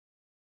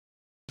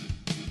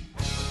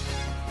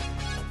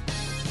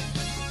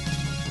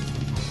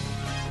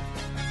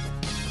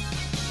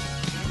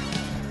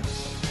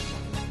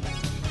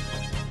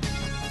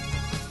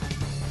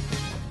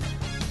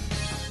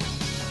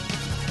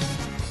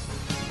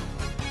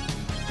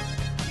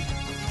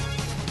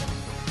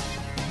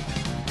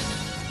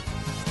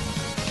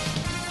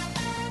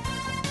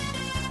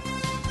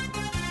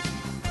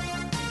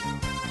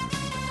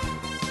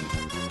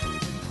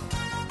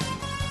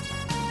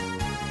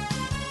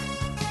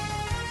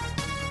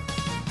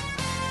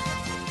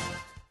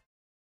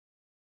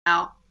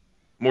now.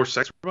 More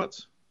sex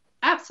robots?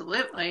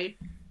 Absolutely.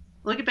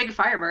 Look at Big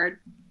Firebird,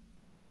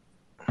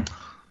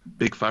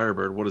 Big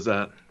Firebird, what is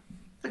that?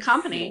 the You don't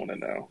company. want to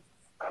know.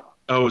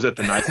 Oh, is that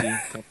the Nicey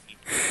company?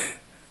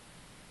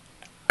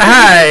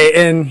 Hi,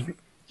 and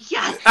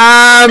Yes.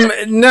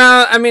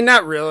 no, I mean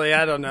not really.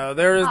 I don't know.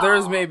 There's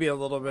Oh, maybe a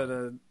little bit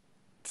of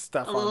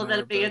stuff a on little bit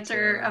there, of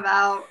banter but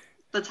about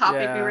the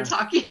topic we were yeah,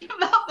 talking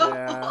about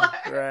yeah,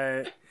 before.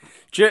 right.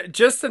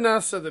 Just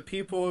enough so that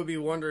people would be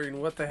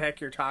wondering what the heck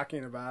you're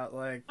talking about,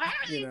 like What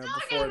are you talking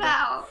before the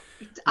about?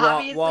 It's while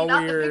obviously while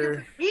not the pick of we're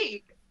the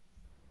week.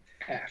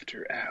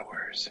 After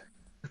hours.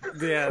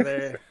 yeah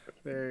there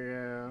you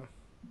go.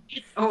 It's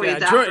Yeah,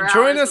 always after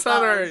join hours us with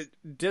on our us.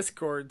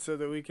 Discord so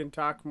that we can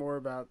talk more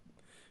about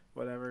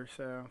whatever.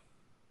 So,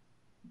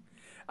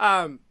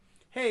 um,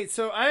 hey,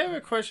 so I have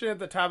a question at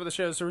the top of the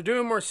show. So we're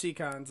doing more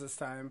Seacons this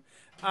time.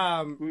 Ooh,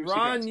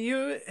 Ron, Seacons.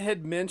 you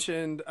had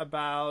mentioned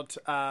about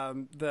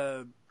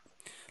the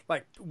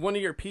like one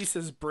of your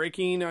pieces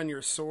breaking on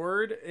your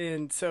sword,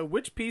 and so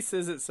which piece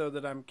is it so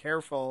that I'm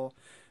careful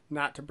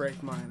not to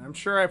break mine? I'm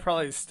sure I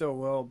probably still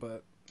will,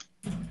 but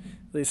at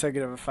least I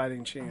could have a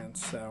fighting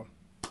chance. So.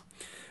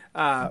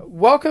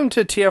 Welcome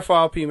to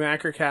TFYLP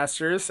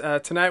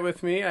Macrocasters. Tonight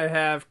with me, I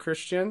have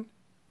Christian.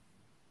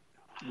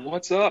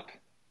 What's up?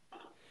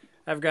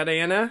 I've got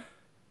Anna.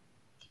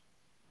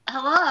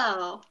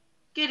 Hello.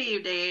 Good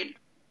evening.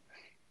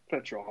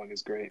 That drawing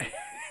is great.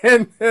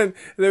 And then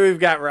we've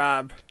got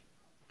Rob.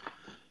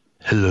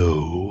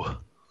 Hello.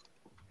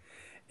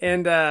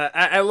 And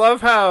I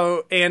love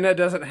how Anna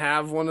doesn't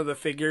have one of the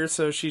figures,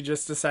 so she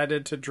just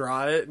decided to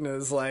draw it and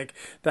is like,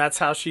 that's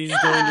how she's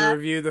going to Yeah,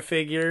 review the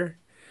figure.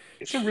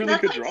 It's a really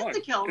that's good like drawing.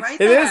 Tentakill right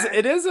It is. there.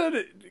 It is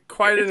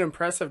quite an It's,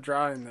 impressive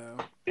drawing, though.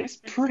 it's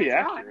It's a pretty good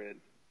drawing. accurate.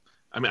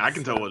 I mean, I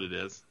can tell what it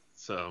is.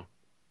 So,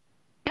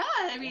 Yeah,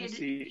 I I mean, want to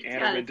see it's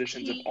got its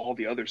renditions of teeth. all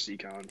the other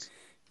Seacons.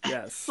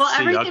 Yes. Well,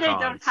 everything I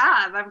don't Seacons.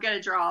 have, I'm going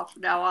to draw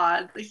from now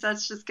on. At least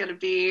that's just going to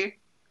be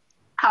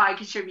how I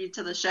contribute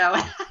to the show.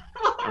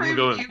 We'll I'm gonna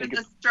go. review think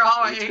this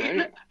I think it's drawing.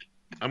 great.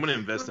 I'm gonna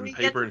invest When in we get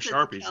paper and to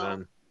Sharpies. Tentakill.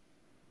 Then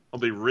I'll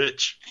be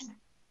rich.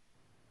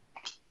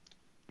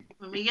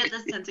 When we get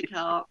this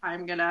Tentakill,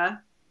 I'm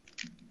gonna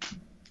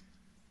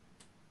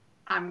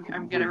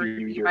Review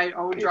review your my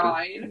own paper.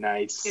 drawing. It's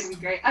Nice. gonna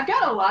be great. I've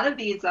got a lot of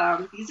these.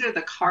 These are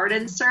the card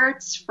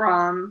inserts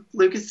from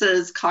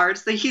Lucas's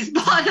cards that he's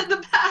bought in the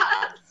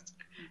past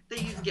that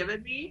he's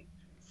given me.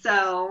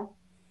 So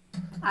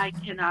I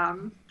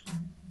can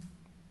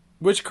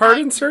Which card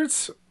I-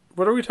 inserts?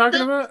 What are we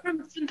talking about?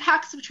 from some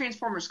packs of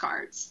Transformers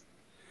cards.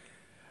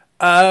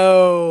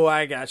 Oh,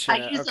 I gotcha.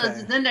 I use those Okay.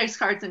 as index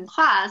cards in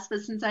class,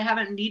 but since I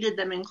haven't needed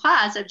them in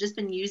class, I've just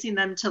been using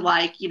them to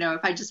if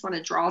I just want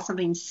to draw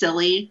something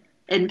silly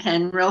in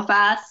pen real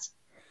fast.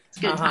 It's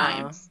good Uh-huh.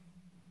 times.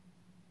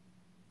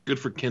 Good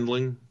for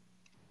kindling.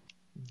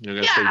 You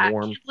gotta Yeah, stay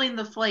warm. kindling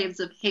the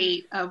flames of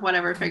hate of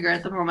whatever figure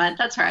at the moment.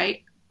 That's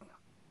right.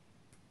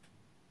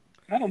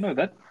 I don't know.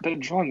 That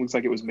drawing looks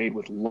like it was made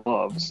with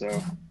love. So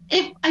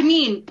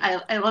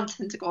I love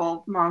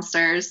tentacle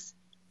monsters,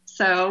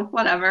 so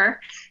whatever.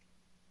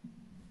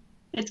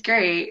 It's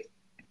great.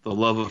 The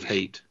love of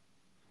hate.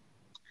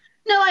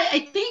 No,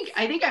 I think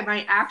I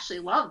might actually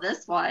love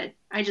this one.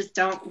 I just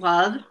don't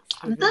love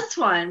this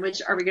one.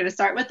 Which are we going to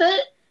start with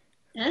it?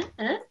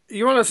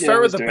 You want to Yeah,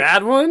 start with let's the do it.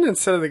 bad one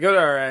instead of the good?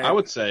 All right. I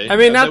would say. I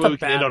mean, not that way the we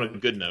can end bad on a one.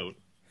 good note.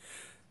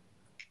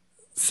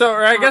 So,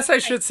 or I guess I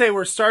should say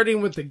we're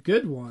starting with the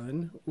good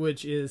one,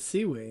 which is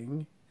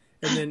Seawing,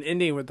 and then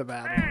ending with the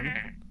bad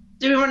one.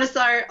 Do we want to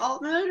start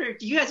alt mode, or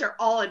you guys are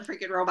all in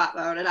freaking robot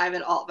mode and I'm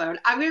in alt mode?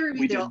 I'm going to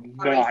review we the did alt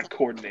mode. not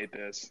coordinate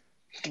this.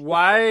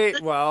 Why?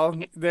 Well,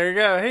 there you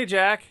go. Hey,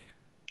 Jack.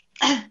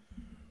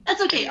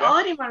 That's okay. Yeah. All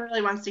anyone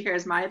really wants to hear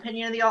is my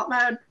opinion of the alt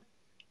mode.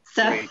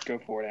 So Great, go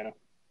for it, Anna.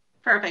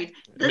 perfect.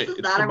 This is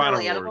It's not for a Battle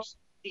really edible Wars.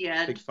 the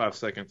end. Takes 5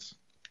 seconds.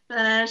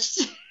 Finished.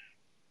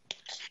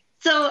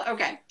 So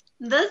okay,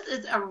 this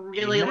is a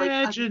really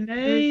amusing.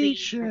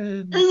 This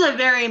is a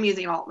very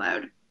amusing alt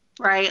mode,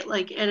 right?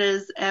 Like it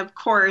is, of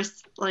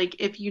course. Like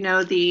if you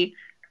know the,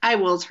 I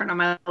will turn on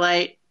my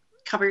light.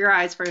 Cover your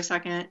eyes for a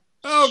second.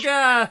 Oh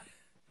God.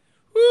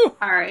 Woo.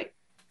 All right.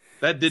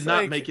 That did It's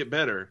not like- make it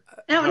better.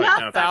 No, Right, not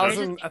now,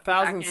 that. A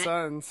thousand Second.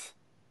 suns.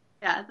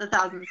 Yeah, the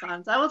thousand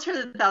suns. I will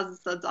turn the thousand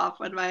suns off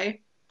when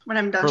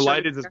I'm done. Her showing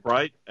light is as you.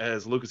 bright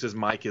as Lucas's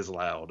mic is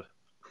loud.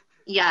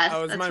 Yes,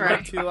 Oh, is that's my right.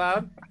 mic too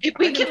loud? If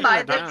we I can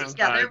combine turn it them down.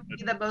 together, it would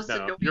be the most No,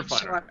 annoying you're fine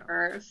show right on now.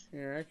 earth.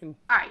 Here, I can.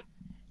 All right.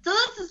 So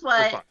this is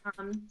We're what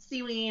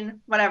Seawing,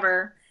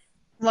 whatever,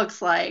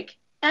 looks like,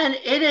 and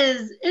it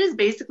is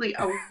basically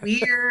a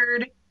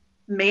weird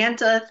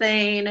manta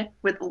thing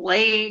with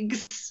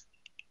legs.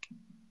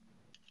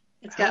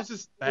 It's How got is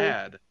this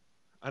bad?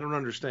 I don't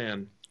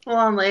understand.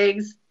 full-on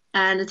legs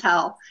and a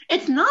tail.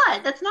 It's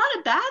not. That's not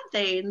a bad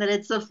thing that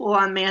it's a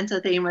full-on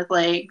manta thing with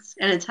legs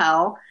and a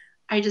tail.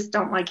 I just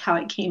don't like how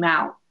it came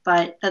out,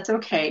 but that's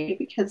okay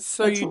because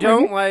So that's you what we're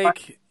don't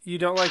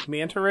here like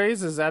manta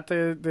rays? Is that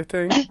the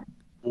thing?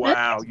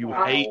 Wow, you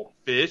Wow. hate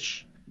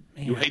fish?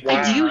 You hate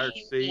I do the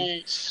hate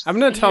sea? fish. I'm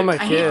gonna tell my I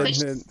hate kid.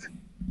 fish.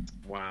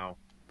 Wow.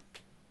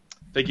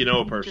 Think you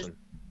know a person.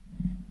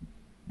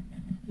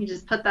 You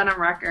just put that on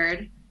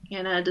record.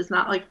 Anna does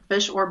not like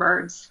fish or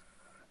birds.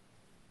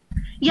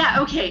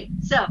 Yeah, okay.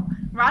 So,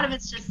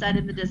 Radovitz just said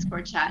in the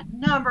Discord chat,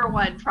 number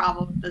one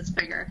problem with this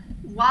figure.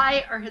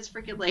 Why are his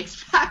freaking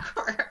legs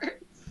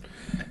backwards?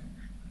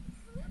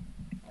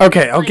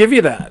 Okay, I'll give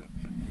you that.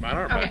 Mine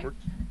aren't Okay. backwards.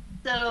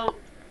 So,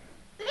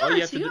 they All are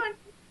you have to too. do-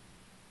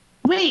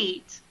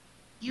 Wait.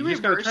 You You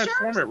just gotta reversed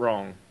transform yours? it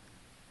wrong.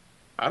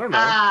 I don't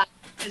know.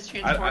 It's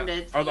transformed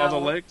it. Are the so-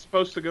 legs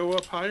supposed to go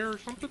up higher or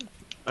something?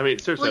 I mean,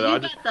 seriously, Well, I you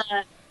just. got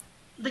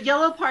the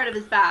yellow part of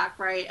his back,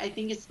 right? I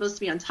think it's supposed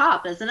to be on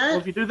top, isn't it? Well,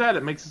 if you do that,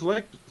 it makes his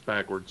legs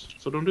backwards.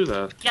 So don't do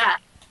that. Yeah.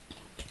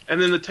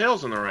 And then the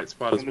tail's in the right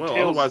spot as And the well.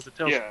 tail's- Otherwise, the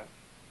tail's. Yeah.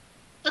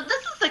 But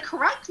this is the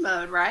correct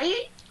mode,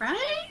 right?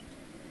 Right?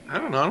 I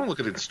don't know. I don't look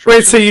at the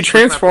instructions. Wait, so you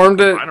transformed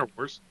it? Mine are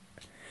worse.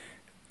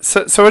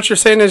 So what you're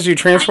saying is you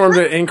transformed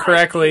it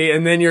incorrectly,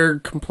 and then you're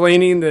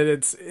complaining that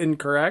it's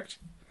incorrect?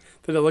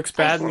 That it looks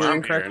bad in your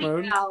incorrect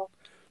mode?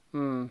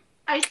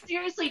 I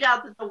seriously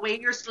doubt that the way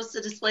you're supposed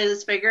to display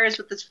this figure is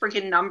with this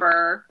freaking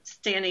number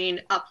standing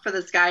up for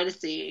this guy to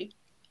see.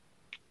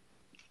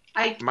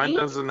 Mine think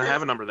doesn't this-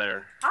 have a number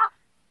there.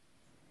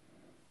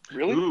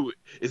 Really? Ooh,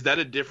 is that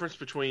a difference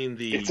between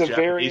the It's a Japanese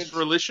variant.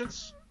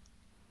 relations?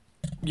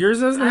 Yours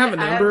doesn't have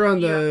a I number have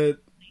on the...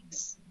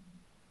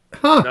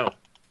 Huh. No.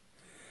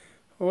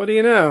 What do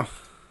you know?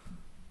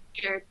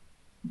 Weird.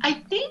 I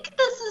think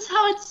this is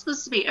how it's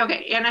supposed to be.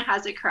 Okay, Anna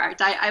has it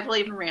correct. I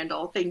believe in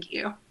Randall. Thank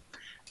you.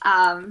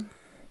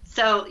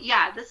 So,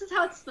 yeah, this is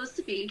how it's supposed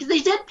to be. Because they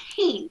did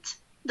paint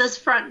this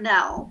front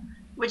Nell,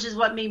 which is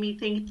what made me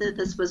think that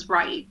this was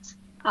right.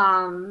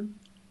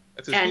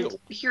 That's his And heel.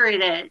 here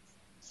it is.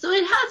 So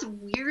it has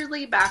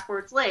weirdly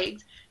backwards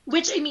legs,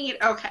 which, I mean,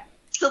 okay.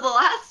 So the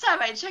last time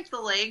I checked the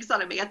legs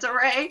on a manta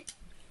ray,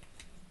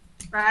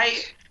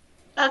 right?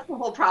 That's the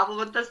whole problem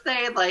with this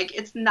thing. Like,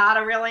 it's not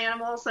a real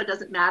animal, so it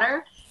doesn't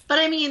matter. But,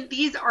 I mean,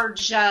 these are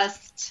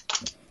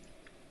just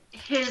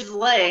his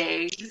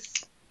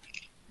legs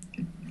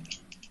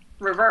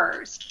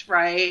reversed,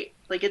 right?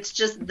 Like, it's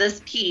just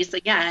this piece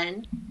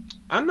again.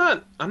 I'm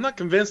not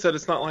convinced that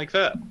it's not like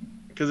that.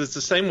 Because it's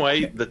the same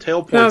way the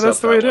tail points No, up that's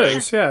the way it that way.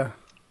 is, yeah.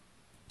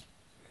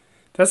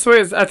 That's the way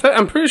it's...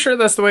 I'm pretty sure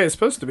that's the way it's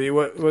supposed to be,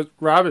 what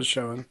Rob is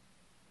showing.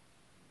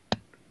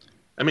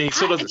 I mean, he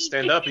still I doesn't mean,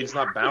 stand up. He's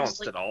not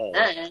balanced like at all.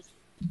 this.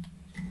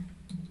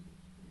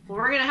 Well,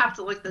 we're going to have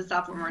to look this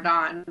up when we're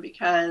done,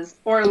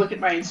 or look at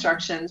my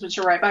instructions, which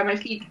are right by my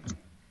feet.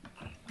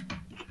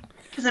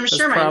 Because I'm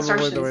sure my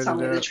probably the way instructions to tell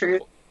me do the it.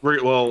 truth.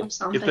 Well,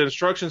 Something. if the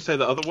instructions say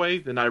the other way,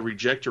 then I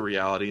reject your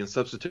reality and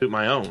substitute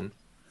my own,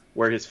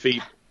 where his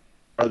feet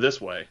are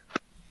this way.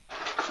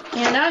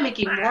 Yeah, now I'm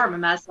making more of a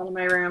mess out of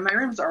my room. My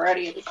room's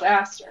already a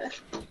disaster.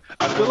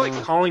 I feel like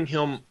calling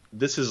him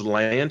this is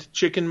land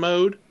chicken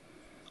mode,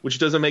 which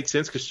doesn't make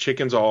sense because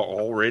chickens are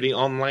already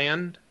on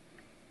land,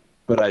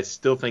 but I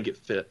still think it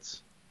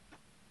fits.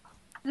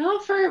 No,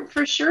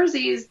 for sure,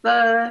 these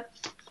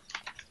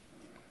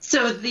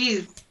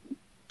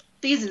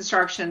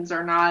instructions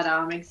are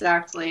not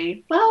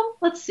exactly. Well,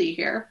 let's see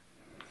here.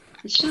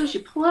 It shows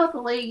you pull out the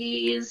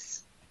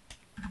leggies,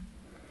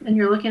 and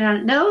you're looking at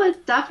it. No,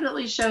 it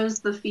definitely shows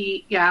the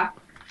feet. Yeah.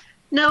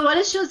 No, what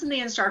it shows in the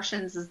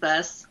instructions is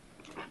this.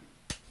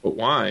 But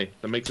why?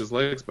 That makes his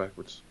legs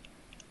backwards.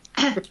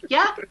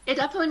 Yeah, it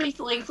definitely makes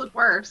the legs look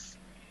worse.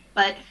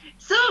 But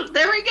so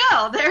there we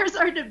go. There's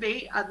our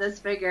debate on this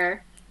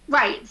figure.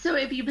 Right. So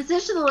if you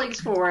position the legs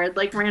forward,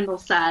 like Randall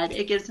said,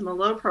 it gives him a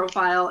low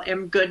profile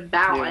and good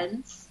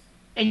balance,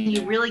 and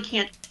you really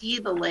can't see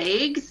the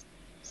legs.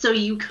 So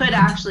you could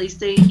actually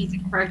say he's a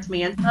correct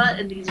manta,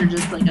 and these are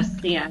just like a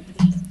stand,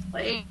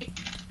 basically.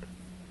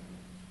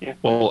 Yeah.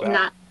 Well,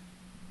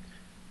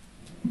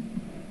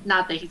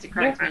 Not that he's a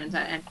correct manta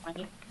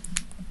anyway.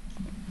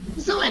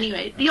 So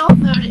anyway, the alt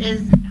mode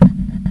is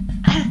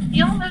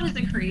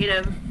a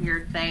creative,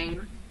 weird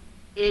thing.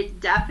 It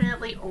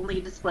definitely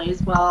only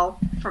displays well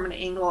from an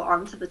angle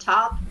onto the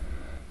top.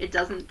 It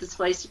doesn't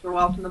display super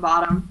well from the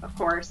bottom, of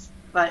course,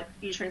 but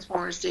few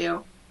Transformers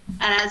do.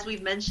 And as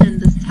we've mentioned,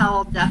 this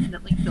tail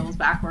definitely feels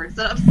backwards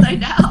and upside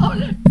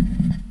down.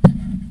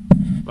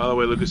 by the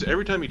way, Lucas,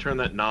 every time you turn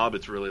that knob,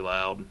 it's really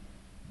loud.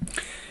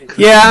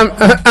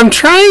 Yeah, I'm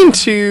trying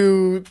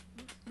to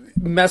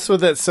mess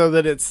with it so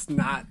that it's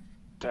not...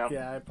 Down.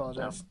 Yeah, I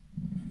apologize.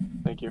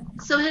 Thank you.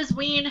 So his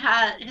wings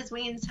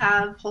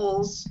have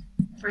holes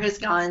for his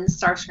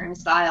guns, Starscream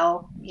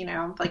style,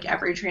 like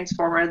every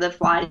Transformer that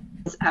flies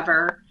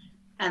ever.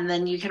 And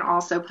then you can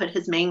also put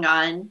his main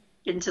gun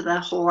into the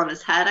hole on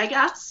his head, I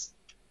guess.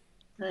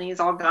 And then he's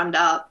all gunned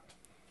up.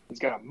 He's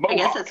got a mohawk. I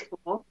guess that's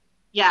cool.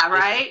 Yeah,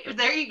 right?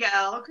 There you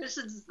go.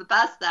 Christian's is the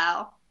best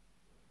now.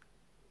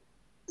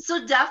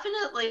 So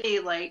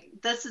definitely,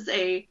 this is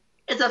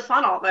it's a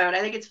fun alt mode. I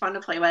think it's fun to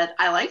play with.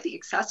 I like the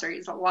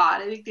accessories a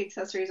lot. I think the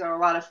accessories are a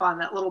lot of fun.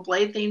 That little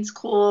blade thing's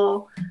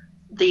cool.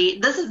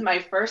 This is my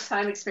first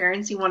time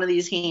experiencing one of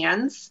these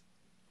hands.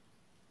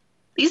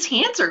 These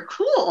hands are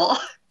cool.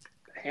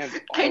 Hands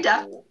I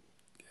awful.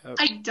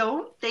 I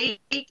don't think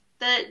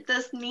that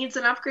this needs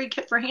an upgrade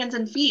kit for hands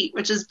and feet,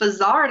 which is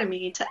bizarre to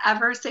me to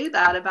ever say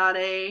that about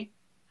a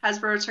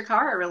Hasbro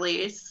Takara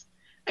release.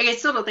 Like, I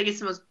still don't think it's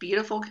the most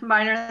beautiful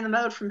combiner in the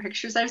mode from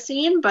pictures I've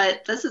seen,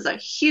 but this is a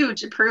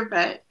huge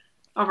improvement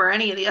over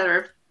any of the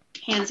other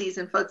handsies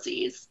and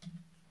footsies.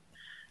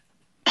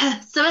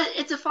 So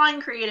it's a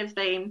fine creative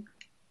thing.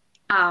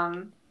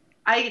 I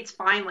think it's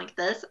fine like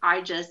this.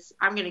 I'm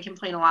going to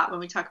complain a lot when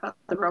we talk about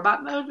the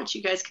robot mode, but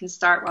you guys can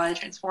start while I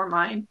transform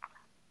mine.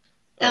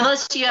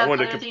 Unless you have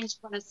other things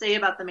you want to say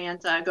about the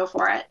Manta, go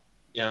for it.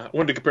 Yeah, I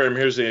wanted to compare him.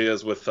 Here's he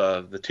is with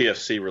the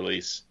TFC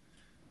release.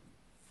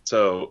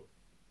 So,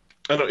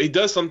 I don't know, he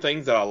does some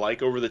things that I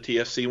like over the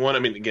TFC one. I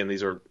mean, again,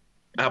 these are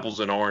apples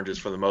and oranges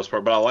for the most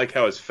part, but I like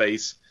how his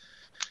face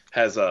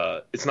has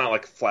it's not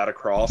like flat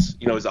across.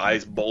 You know, his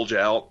eyes bulge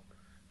out,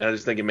 and I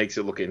just think it makes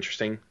it look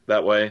interesting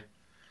that way.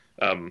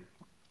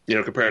 You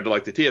know, compared to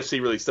like the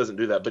TFC release doesn't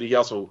do that, but he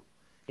has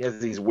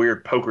these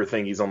weird poker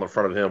thingies on the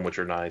front of him, which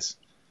are nice.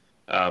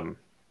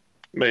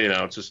 But, you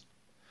know, it's just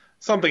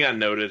something I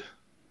noted.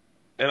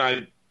 And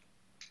I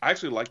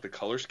actually like the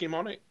color scheme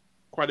on it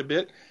quite a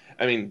bit.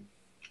 I mean,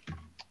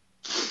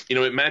 you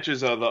know, it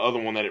matches the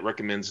other one that it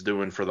recommends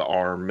doing for the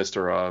arm,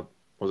 Mr.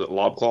 Was it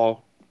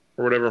Lobclaw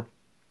or whatever?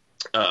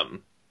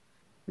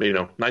 But, you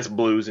know, nice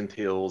blues and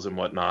teals and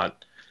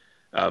whatnot.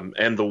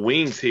 And the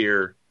wings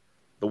here,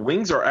 the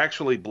wings are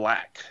actually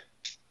black.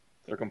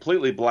 They're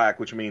completely black,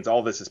 which means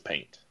all this is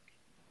paint.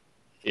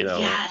 You know,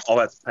 yes. All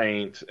that's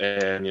paint.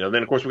 And, you know,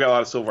 then, of course, we got a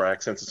lot of silver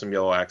accents and some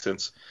yellow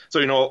accents. So,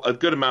 you know, a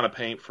good amount of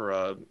paint for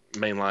a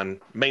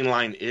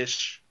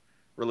mainline-ish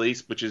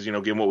release, which is, you know,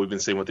 given what we've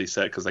been seeing with these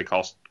sets, because they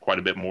cost quite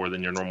a bit more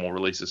than your normal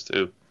releases,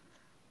 too.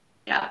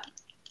 Yeah.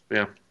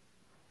 Yeah.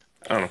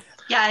 I don't know.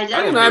 Yeah, I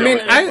don't know. I mean,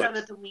 I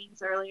with the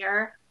wings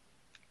earlier.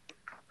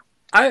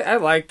 I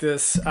like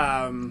this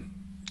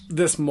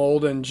this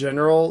mold in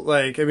general.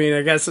 Like, I mean,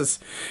 I guess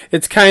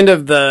it's kind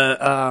of the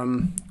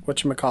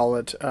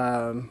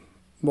whatchamacallit,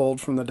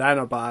 mold from the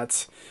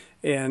Dinobots,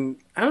 and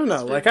I don't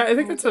know. Like, I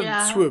think it's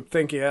a swoop.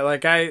 Thank you.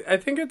 Like, I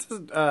think it's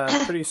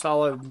a pretty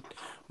solid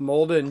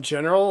mold in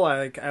general.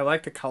 I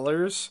like the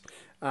colors.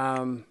 I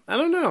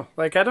don't know.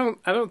 Like, I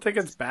don't think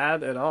it's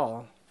bad at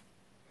all.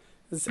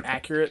 It's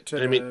accurate to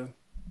the.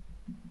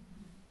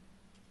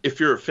 If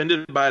you're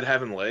offended by it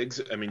having legs,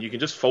 I mean, you can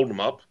just fold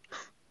them up,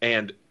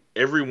 and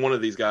every one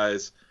of these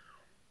guys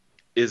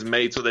is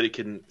made so that it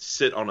can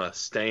sit on a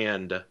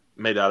stand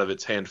made out of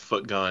its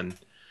hand-foot gun,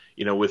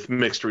 you know, with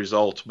mixed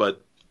results,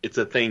 but it's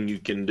a thing you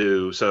can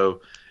do.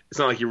 So it's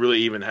not like you really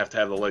even have to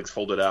have the legs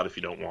folded out if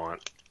you don't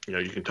want. You know,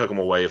 you can tuck them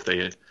away if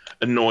they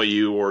annoy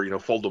you, or, you know,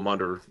 fold them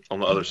under on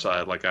the other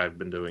side like I've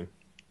been doing.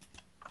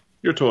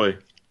 Your toy.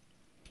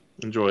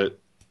 Enjoy it.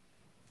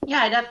 Yeah,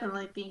 I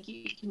definitely think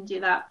you can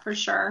do that for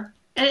sure.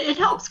 It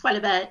helps quite a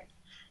bit.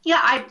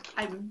 Yeah,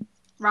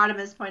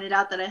 Rodimus pointed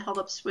out that I held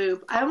up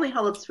Swoop. I only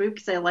held up Swoop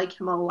because I like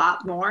him a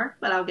lot more,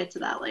 but I'll get to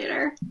that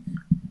later.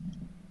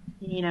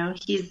 You know,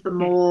 he's the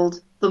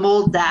mold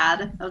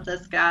dad of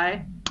this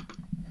guy.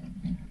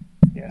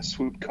 Yeah,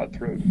 Swoop,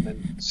 Cutthroat, and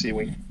then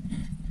Seawing.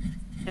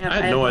 Yeah,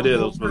 I had no idea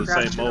those were the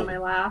same mold. On my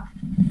lap.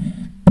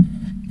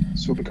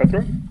 Swoop and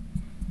Cutthroat?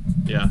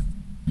 Yeah.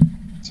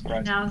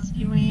 Surprise. Now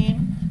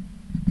Seawing.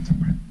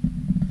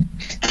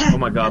 Oh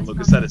my God,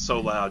 Lucas, that is so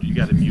loud. You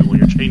got to mute when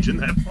you're changing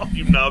that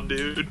volume knob,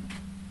 dude.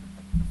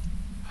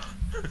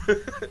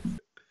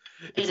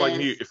 It's like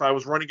me if I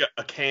was running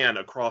a can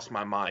across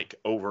my mic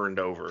over and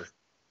over.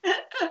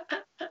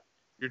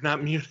 You're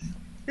not muted.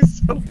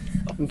 It's so loud.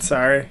 I'm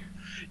sorry.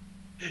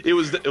 It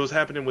was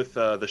happening with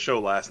the show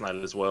last night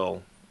as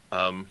well.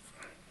 I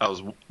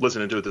was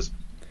listening to it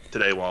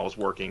today while I was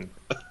working,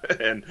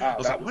 and I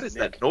was like, "What is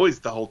that noise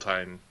the whole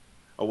time?"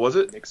 Oh, was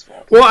it? Nick's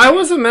fault. Well, I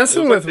wasn't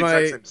messing with the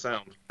exact same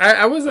sound.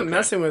 I wasn't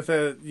messing with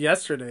it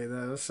yesterday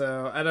though,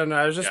 so I don't know.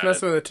 I was just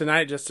messing with it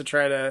tonight just to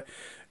try to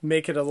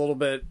make it a little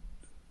bit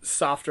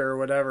softer or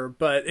whatever.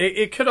 But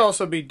it could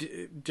also be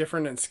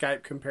different in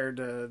Skype compared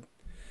to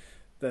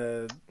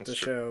the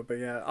show. But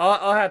yeah,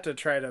 I'll have to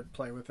try to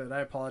play with it. I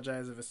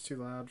apologize if it's too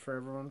loud for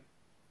everyone.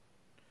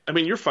 I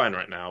mean, you're fine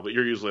right now, but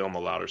you're usually on the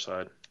louder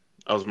side.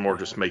 I was more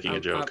just making a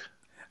joke.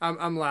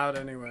 I'm loud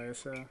anyway,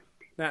 so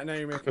now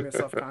you're making me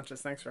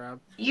self-conscious. Thanks, Rob.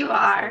 You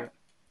are.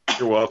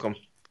 You're welcome.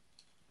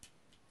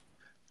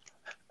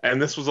 And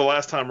this was the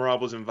last time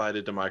Rob was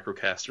invited to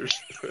Microcasters.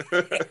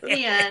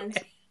 The end.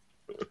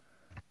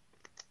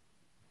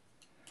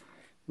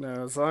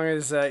 No, as long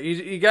as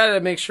you got to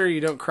make sure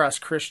you don't cross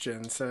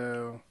Christian.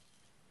 So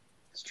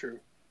it's true.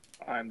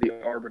 I'm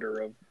the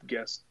arbiter of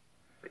guest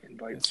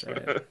invites.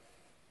 That's right.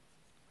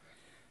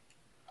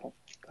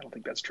 I don't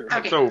think that's true.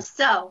 Okay, so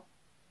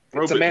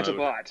it's a Manta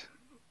bot.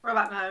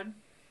 Robot mode.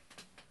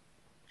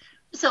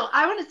 So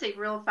I want to say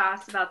real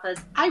fast about this.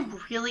 I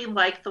really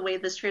like the way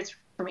this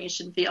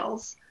transformation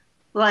feels.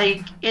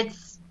 Like,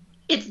 it's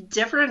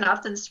different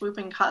enough than Swoop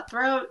and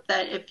Cutthroat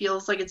that it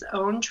feels like its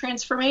own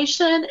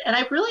transformation, and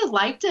I really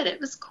liked it.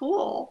 It was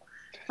cool.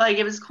 Like,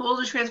 it was cool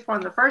to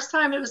transform the first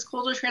time. It was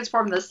cool to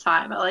transform this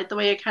time. I like the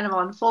way it kind of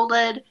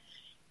unfolded.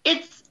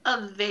 It's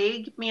a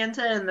vague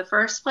manta in the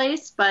first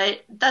place,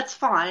 but that's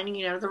fine.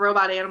 You know, the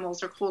robot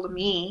animals are cool to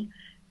me.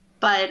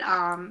 But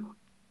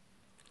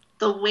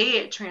the way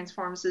it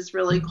transforms is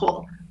really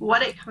cool.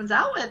 What it comes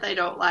out with, I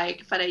don't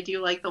like, but I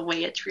do like the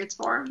way it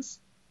transforms.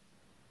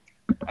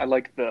 I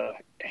like the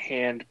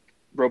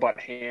robot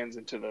hands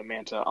into the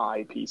manta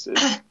eye pieces.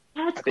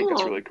 I think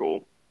that's really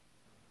cool.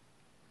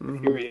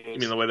 Mm-hmm. Here he is. You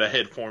mean the way the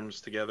head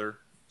forms together?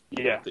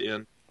 Yeah. At the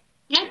end?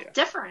 Yeah, it's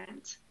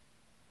different.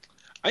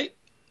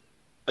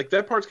 Like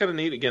that part's kind of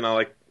neat. Again,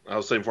 I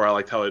was saying before, I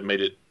liked how it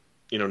made it,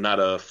 you know, not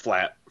a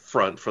flat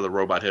front for the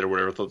robot head or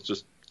whatever. So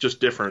it's just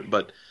different.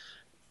 But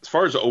as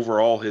far as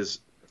overall his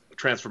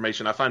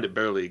transformation, I find it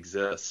barely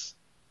exists.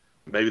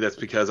 Maybe that's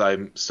because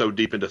I'm so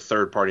deep into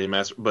third party and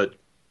master. But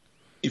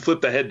you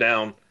flip the head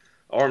down,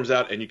 arms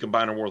out, and you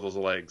combine them with those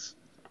legs.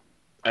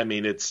 I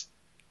mean, I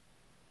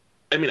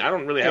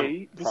don't really have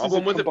a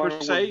problem with it per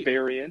se.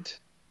 Variant.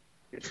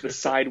 It's the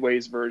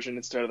sideways version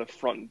instead of the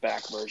front and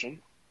back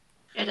version.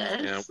 It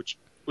is. Yeah,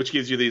 which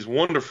gives you these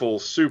wonderful,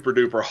 super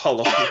duper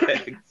hollow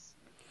legs.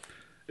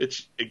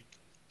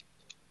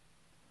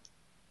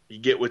 You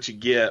get what you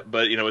get,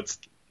 but you know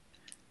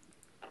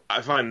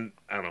I find,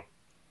 I don't know,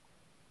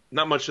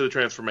 not much of the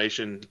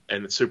transformation,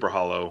 and it's super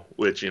hollow,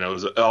 which, you know,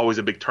 is always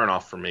a big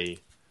turnoff for me.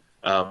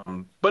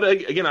 But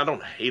again, I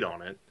don't hate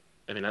on it.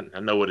 I mean, I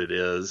know what it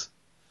is,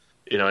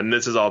 you know, and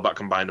this is all about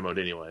combined mode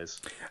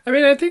anyways. I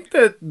mean, I think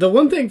that the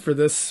one thing for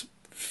this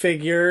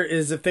figure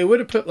is if they would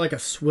have put like a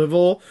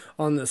swivel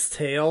on this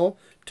tail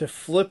to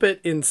flip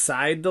it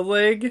inside the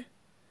leg,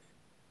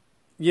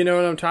 you know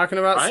what I'm talking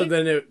about? Right? So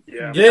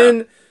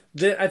then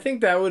then I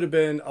think that would have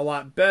been a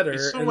lot better.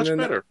 It's so much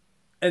better.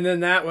 And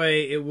then that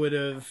way it would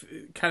have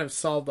kind of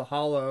solved the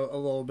hollow a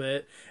little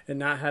bit and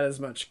not had as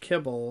much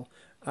kibble.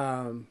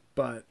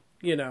 But,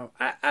 you know,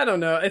 I don't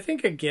know. I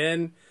think,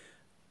 again,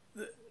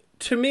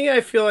 to me, I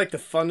feel like the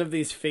fun of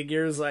these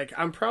figures, like,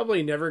 I'm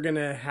probably never going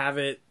to have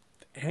it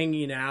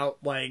hanging out,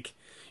 like,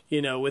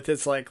 you know, with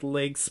its, like,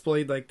 legs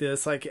splayed like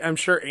this. Like, I'm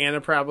sure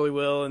Anna probably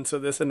will, and so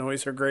this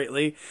annoys her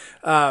greatly.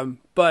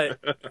 But...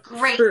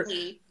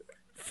 Greatly.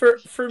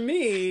 For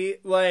me,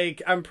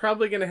 like, I'm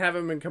probably going to have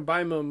them in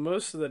combined mode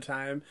most of the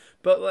time,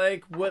 but,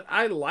 like, what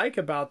I like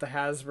about the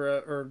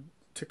Hasbro, or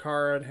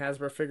Takara and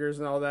Hasbro figures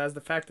and all that, is the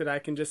fact that I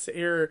can just sit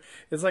here,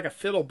 it's like a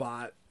fiddle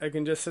bot. I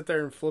can just sit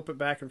there and flip it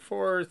back and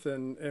forth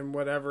and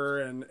whatever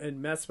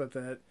and mess with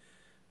it.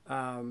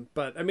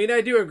 But, I mean,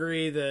 I do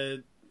agree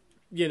that,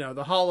 you know,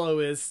 the hollow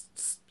is,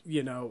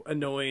 you know,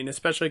 annoying,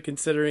 especially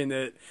considering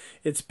that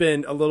it's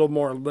been a little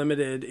more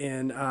limited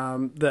in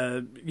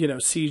the, you know,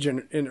 Siege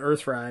and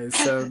Earthrise.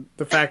 So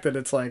the fact that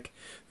it's like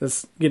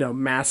this, you know,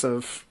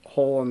 massive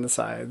hole in the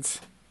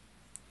sides,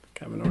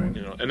 kind of annoying.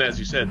 You know, and as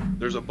you said,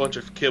 there's a bunch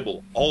of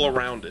kibble all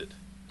around it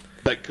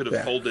that could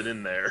have folded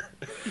in there.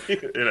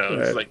 You know,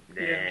 it's like,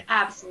 nah.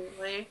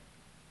 Absolutely.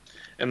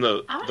 And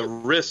the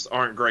wrists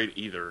aren't great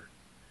either.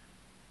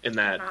 In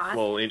that,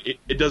 well,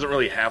 it doesn't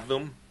really have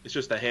them. It's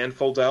just the hand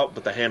folds out,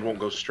 but the hand won't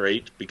go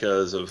straight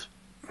because of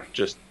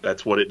just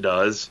that's what it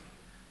does.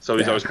 So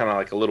he's always kind of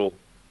like a little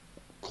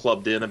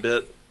clubbed in a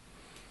bit.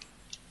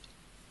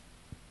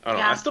 I don't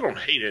know. I still don't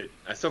hate it.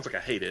 It sounds like I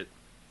hate it,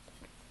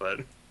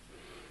 but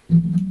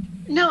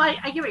no,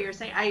 I get what you're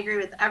saying. I agree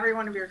with every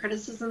one of your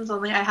criticisms.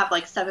 Only I have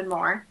like 7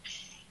 more.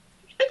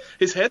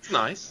 His head's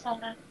nice.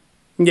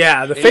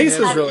 Yeah, the face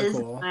is really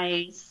cool.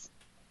 Nice.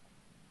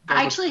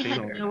 I actually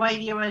had no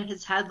idea what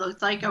his head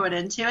looked like going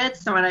into it,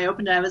 so when I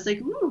opened it, I was like,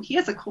 ooh, he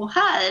has a cool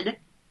head.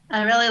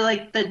 I really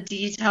like the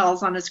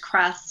details on his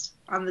crest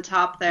on the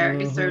top there,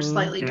 because they're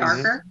slightly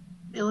darker.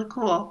 They look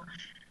cool.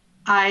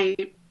 I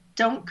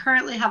don't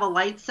currently have a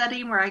light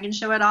setting where I can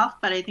show it off,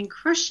 but I think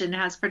Christian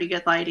has pretty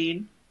good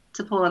lighting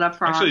to pull it up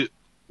from. Actually,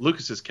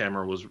 Lucas's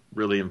camera was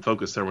really in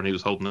focus there when he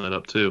was holding it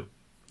up, too.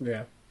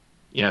 Yeah.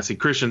 Yeah, see,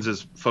 Christian's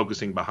is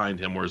focusing behind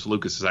him, whereas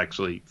Lucas is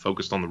actually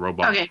focused on the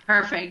robot. Okay,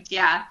 perfect.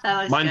 Yeah, that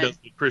looks Mine good. does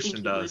what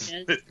Christian does.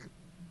 It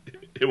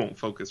won't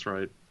focus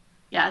right.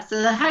 Yeah,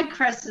 so the head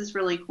crest is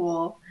really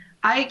cool.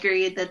 I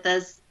agree that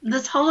this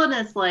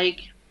hollowness,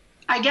 like,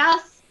 I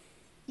guess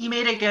you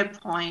made a good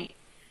point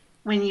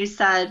when you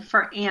said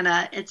for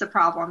Anna it's a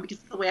problem because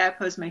of the way I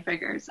pose my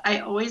figures. I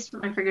always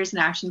put my figures in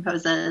action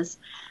poses.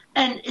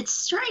 And it's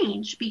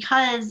strange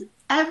because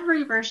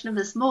every version of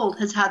this mold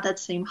has had that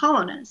same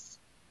hollowness.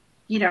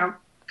 You know,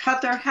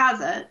 Cutthroat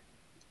has it,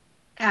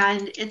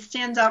 and it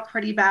stands out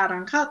pretty bad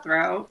on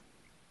Cutthroat,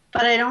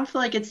 but I don't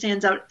feel like it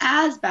stands out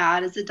as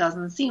bad as it does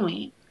on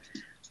Seawing.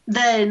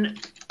 Then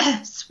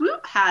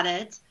Swoop had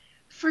it.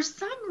 For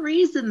some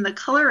reason, the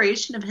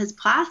coloration of his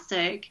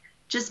plastic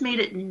just made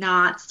it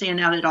not stand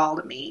out at all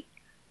to me.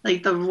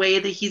 Like the way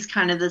that he's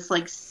kind of this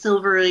like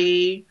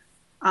silvery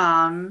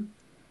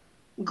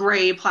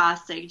gray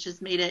plastic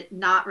just made it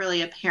not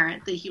really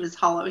apparent that he was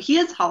hollow. He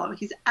is hollow.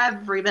 He's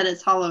every bit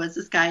as hollow as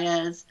this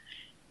guy is.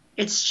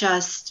 It's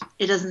just,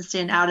 it doesn't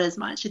stand out as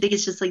much. I think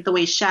it's just like the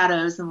way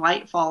shadows and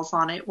light falls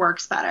on it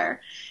works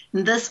better.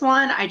 And this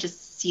one, I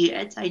just see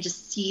it. I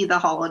just see the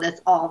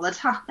hollowness all the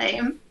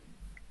time.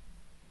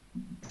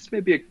 This may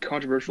be a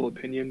controversial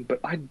opinion, but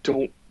I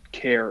don't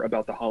care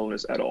about the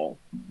hollowness at all.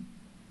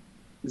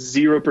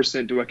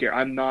 0% do I care.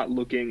 I'm not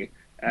looking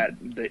at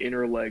the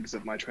inner legs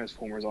of my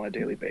Transformers on a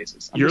daily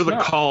basis. You're the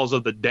cause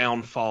of the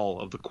downfall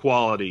of the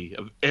quality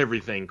of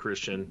everything,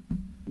 Christian.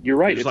 You're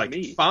right. It's It's like,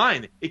 me.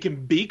 fine, it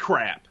can be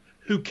crap.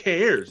 Who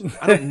cares?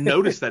 I don't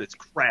notice that it's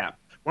crap.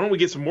 Why don't we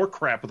get some more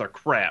crap with our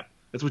crap?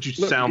 That's what you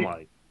sound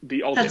like.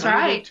 The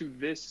alternative to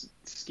this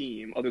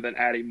scheme, other than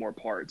adding more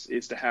parts,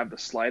 is to have the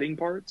sliding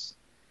parts,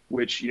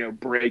 which,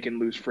 break and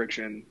lose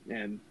friction,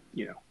 and,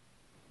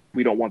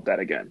 we don't want that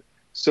again.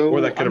 So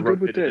Or that could I'm have good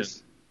with rotated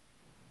this.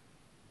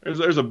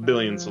 There's a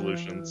billion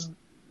solutions.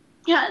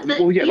 Yeah.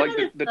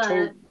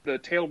 The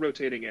tail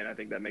rotating in, I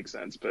think that makes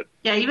sense. But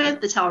yeah, even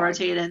if the tail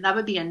rotated in, that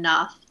would be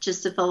enough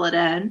just to fill it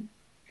in.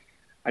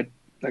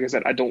 Like I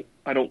said, I don't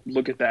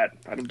look at that.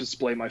 I don't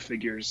display my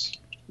figures,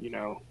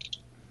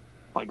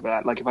 like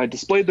that. Like if I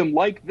displayed them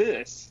like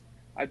this,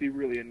 I'd be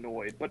really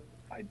annoyed. But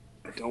I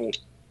don't.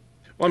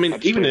 Well, I mean,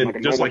 even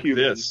in just like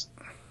human. this,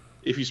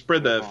 if you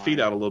spread the feet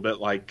out a little bit,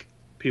 like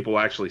people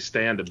actually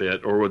stand a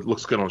bit, or what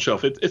looks good on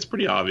shelf, it's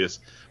pretty obvious.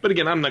 But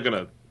again, I'm not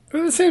gonna.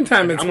 But at the same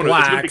time, it's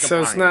black, so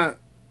it's not.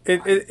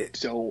 It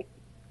don't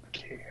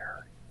care.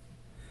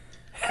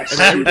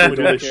 Every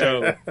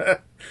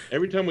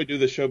time we do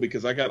this show,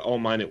 because I got all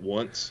mine at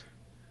once,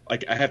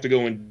 like I have to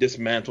go and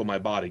dismantle my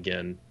bot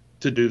again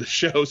to do the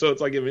show. So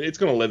it's like it's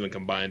going to live in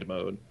combined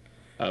mode.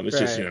 It's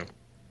just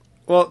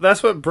Well,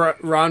 that's what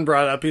Ron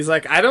brought up. He's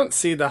like, I don't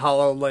see the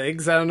hollow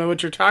legs. I don't know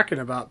what you're talking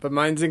about, but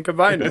mine's in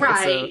combined mode.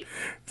 Right.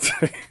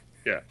 So.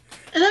 Yeah.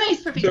 And that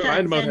makes perfect sense.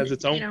 Combined mode has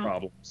its own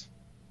problems,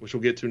 which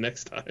we'll get to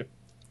next time.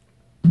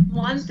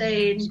 One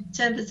thing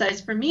to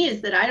emphasize for me is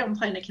that I don't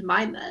plan to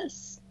combine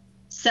this.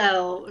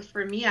 So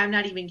for me, I'm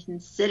not even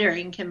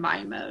considering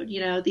combined mode.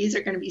 These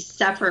are going to be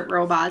separate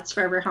robots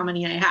for ever how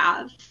many I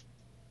have.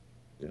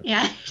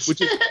 Yeah.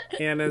 Which is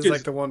Hannah's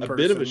like the one person. A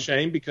bit of a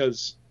shame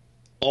because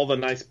all the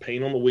nice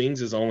paint on the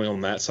wings is only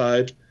on that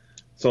side.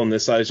 So on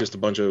this side, it's just a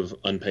bunch of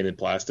unpainted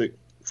plastic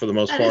for the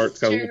most part. It's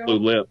got a little blue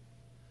lip.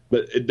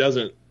 But it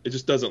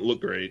just doesn't look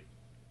great.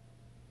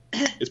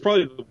 It's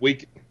probably the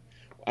weak.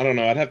 I don't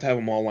know. I'd have to have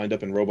them all lined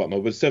up in robot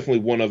mode, but it's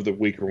definitely one of the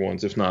weaker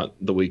ones, if not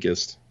the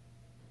weakest.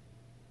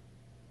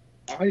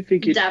 I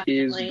think it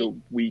is the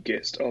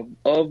weakest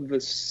of the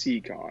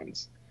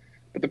Seacons.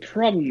 But the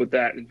problem with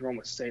that, and Ron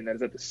was saying that, is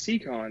that the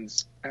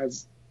Seacons,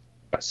 as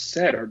a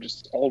set, are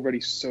just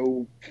already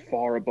so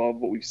far above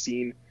what we've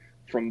seen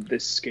from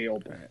this scale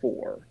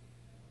before.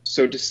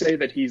 So to say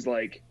that he's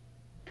like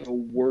the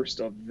worst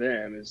of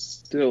them is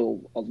still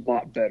a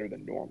lot better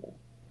than normal,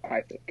 I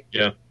think.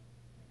 Yeah.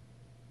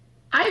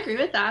 I agree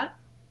with that.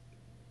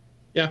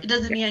 Yeah. It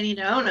doesn't mean I need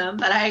to own them,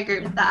 but I agree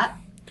with that.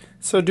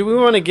 So do we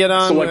want to get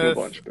on with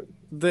bunch,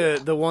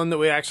 but... the one that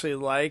we actually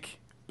like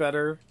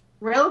better?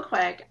 Real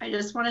quick, I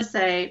just want to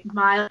say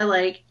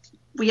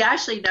we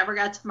actually never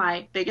got to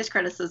my biggest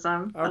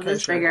criticism of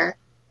this figure.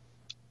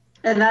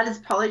 And that is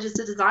probably just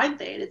a design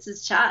thing. It's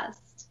his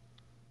chest.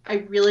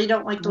 I really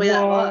don't like the way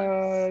that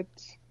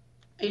looks.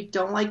 I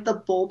don't like the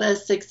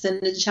bulbous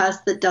extended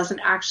chest that doesn't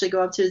actually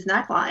go up to his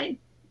neckline.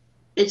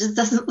 It just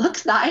doesn't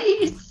look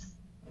nice.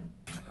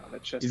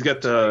 He's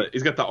got the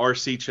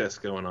RC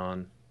chest going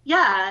on.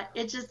 Yeah,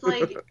 it's just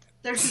like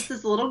there's just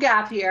this little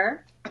gap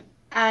here,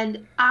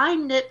 and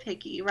I'm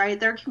nitpicky, right?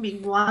 There can be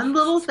one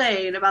little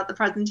thing about the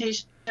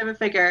presentation of a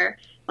figure,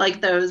 like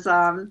those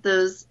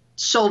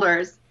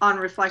shoulders on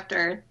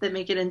reflector that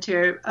make it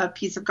into a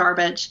piece of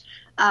garbage.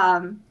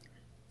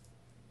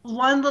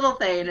 One little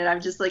thing, and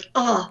I'm just like,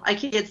 oh, I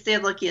can't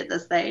stand looking at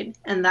this thing,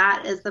 and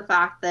that is the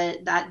fact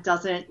that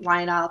doesn't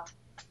line up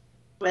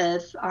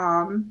with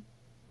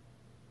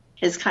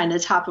his kind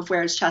of top of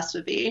where his chest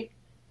would be.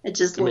 It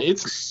just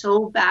looks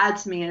so bad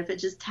to me, and if it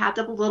just tapped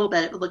up a little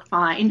bit, it would look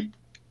fine.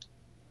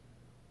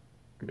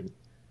 I mean,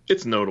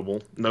 it's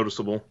noticeable.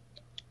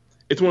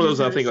 It's one of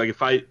those I think, like,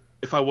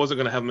 if I wasn't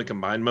going to have him in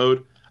combined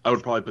mode, I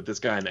would probably put this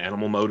guy in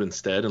animal mode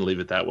instead and leave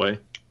it that way.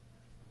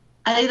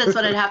 I think that's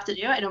what I'd have to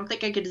do. I don't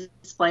think I could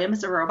display him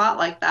as a robot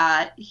like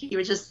that. He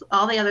would just,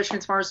 all the other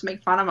Transformers would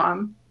make fun of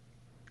him.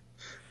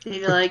 They'd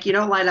be like, you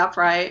don't line up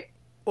right.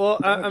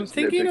 Well, I'm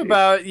thinking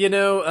about,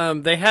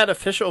 they had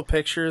official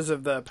pictures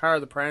of the Power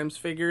of the Primes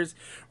figures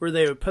where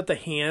they would put the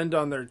hand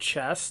on their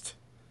chest.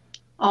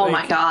 Oh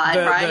my God,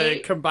 right? The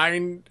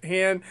combined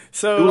hand.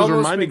 So it was almost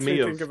reminding makes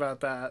me think about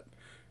that.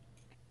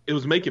 It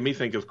was making me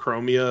think of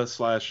Chromia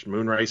 /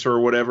 Moonracer or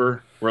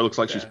whatever, where it looks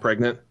like she's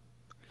pregnant.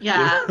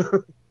 Yeah.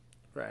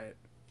 Right.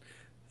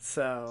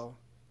 So,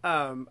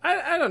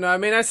 I don't know. I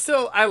mean,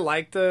 I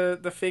like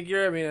the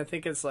figure. I mean, I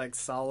think it's like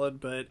solid,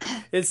 but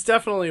it's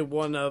definitely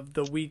one of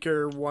the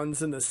weaker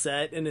ones in the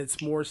set, and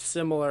it's more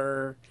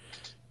similar,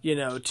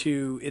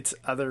 to its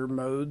other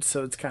modes.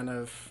 So it's kind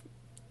of,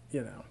 I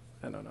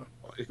don't know.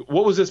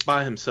 What was this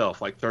by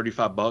himself? Like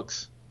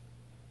 $35?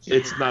 Yeah.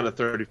 It's not a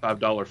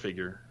 $35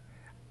 figure.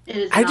 It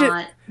is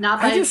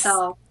not by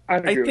himself. I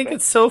think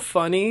it's so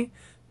funny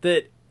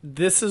that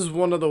this is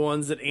one of the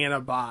ones that Anna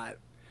bought.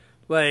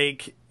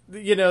 Like,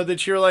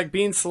 that you're like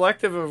being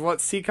selective of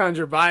what Seacons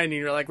you're buying, and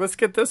you're like, let's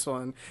get this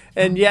one,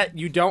 and yet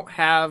you don't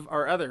have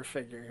our other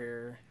figure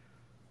here.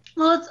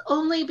 Well, it's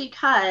only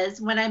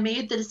because when I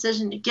made the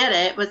decision to get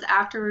it was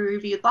after we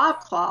reviewed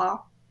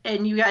Lobclaw,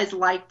 and you guys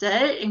liked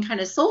it and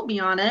kind of sold me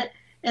on it,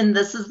 and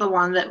this is the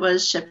one that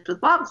was shipped with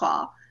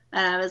Lobclaw.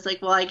 And I was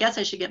like, well, I guess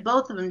I should get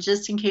both of them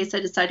just in case I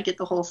decide to get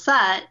the whole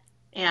set.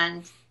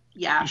 And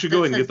yeah, you should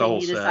go ahead and get the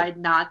whole set. You decide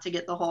not to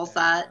get the whole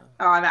set.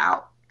 Oh, I'm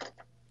out.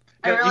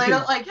 I really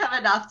don't have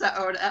enough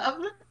to own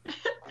them.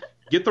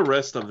 Get the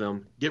rest of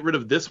them. Get rid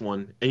of this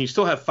one, and you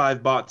still have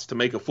 5 bots to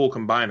make a full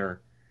combiner.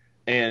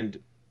 And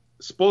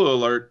spoiler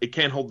alert, it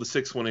can't hold the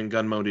 6th one in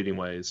gun mode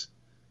anyways.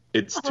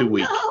 It's too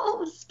weak.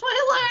 No,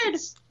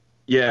 spoilers.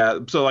 Yeah,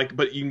 so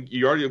but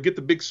you already get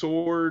the big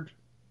sword,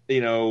 and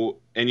you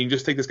can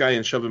just take this guy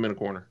and shove him in a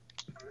corner.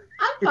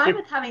 I'm fine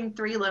with having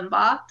 3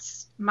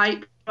 Limbots.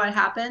 Might be what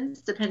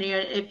happens, depending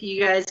on if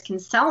you guys can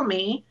sell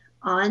me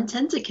on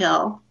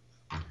Tentakill.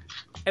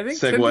 I think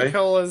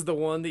Tentakill is the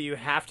one that you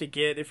have to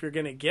get if you're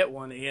going to get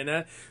one,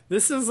 Anna.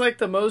 This is like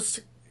the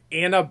most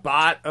Anna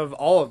bot of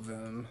all of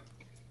them.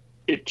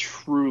 It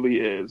truly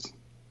is.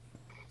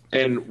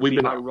 And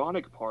the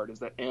ironic part is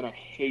that Anna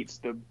hates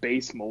the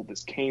base mold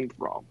this came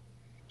from.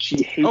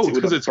 She hates it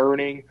with a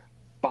burning,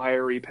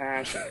 fiery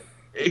passion.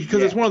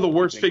 Because it's one of the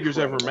worst figures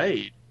ever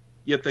made.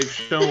 Yet they've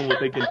shown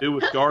what they can do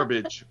with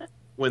garbage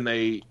when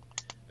they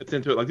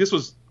attend to it. Like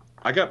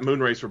I got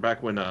Moonracer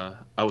back when I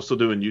was still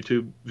doing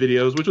YouTube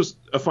videos, which was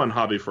a fun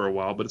hobby for a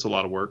while, but it's a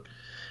lot of work.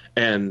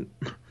 And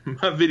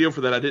my video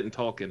for that, I didn't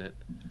talk in it.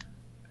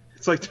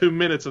 It's like 2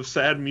 minutes of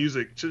sad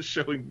music just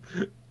showing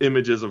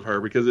images of her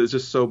because it's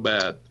just so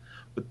bad.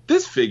 But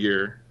this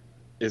figure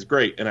is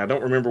great, and I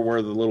don't remember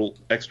where the little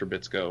extra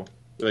bits go.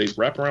 Do they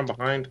wrap around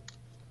behind?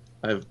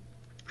 I've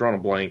drawn a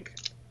blank.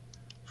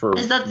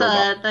 Is that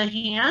the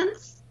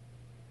hands?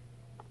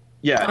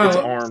 Yeah, it's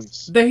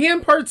arms. The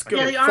hand parts go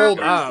fold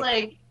up.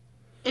 Like,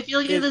 if you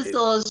look at this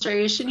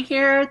illustration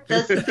here,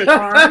 this is the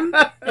arm,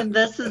 and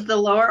this is the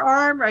lower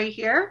arm right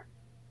here.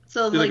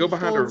 So do they go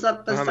folds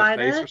up beside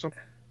the face it. Or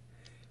something?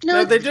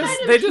 No, they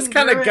just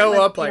kind of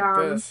go up like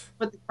this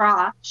with the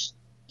crotch.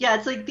 Yeah,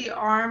 it's like the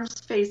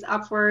arms face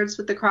upwards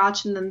with the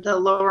crotch, and then the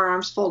lower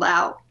arms fold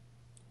out.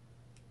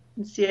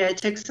 And see, I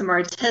took some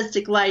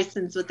artistic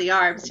license with the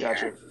arms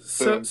here.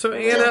 So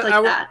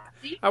Anna,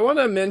 I want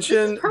to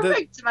mention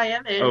perfect to my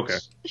image. Okay.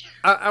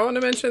 I want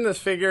to mention this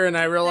figure, and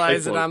I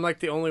realize that I'm like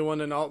the only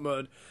one in alt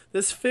mode.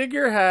 This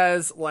figure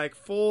has like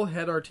full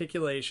head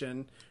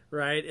articulation,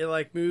 right? It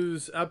like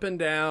moves up and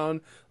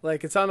down,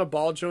 like it's on a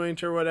ball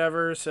joint or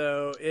whatever.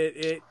 So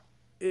it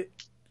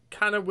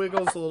kind of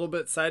wiggles a little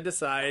bit side to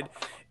side.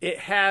 It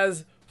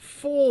has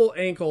full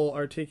ankle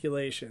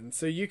articulation,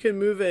 so you can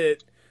move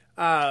it.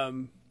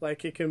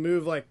 Like it can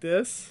move like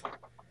this.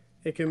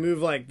 It can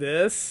move like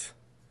this.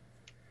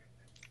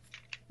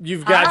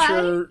 You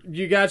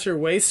got your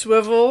waist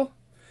swivel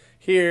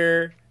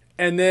here,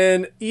 and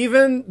then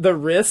even the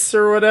wrists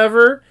or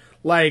whatever.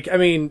 Like, I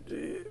mean,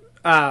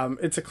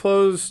 it's a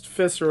closed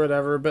fist or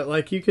whatever, but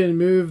like you can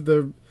move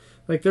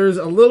there's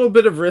a little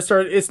bit of wrist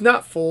art. It's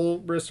not full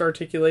wrist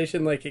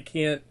articulation. Like it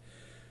can't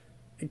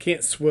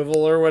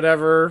swivel or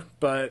whatever.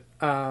 But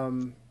I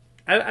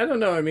don't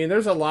know. I mean,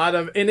 there's a lot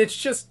of, and it's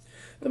just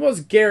the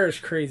most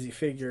garish, crazy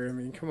figure. I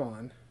mean, come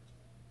on.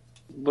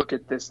 Look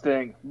at this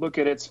thing. Look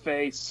at its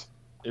face.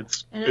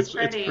 It's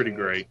pretty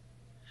great.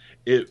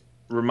 It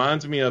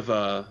reminds me of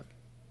the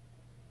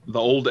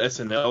old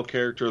SNL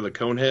character, the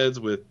Coneheads,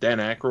 with Dan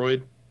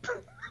Aykroyd.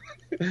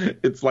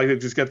 It's like it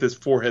just got this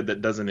forehead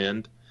that doesn't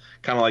end,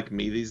 kind of like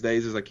me these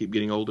days as I keep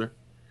getting older.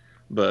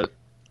 But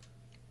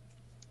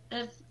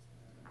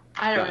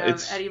I don't know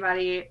if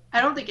anybody.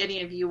 I don't think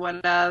any of you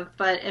would have,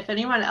 but if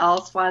anyone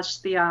else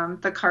watched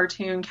the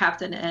cartoon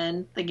Captain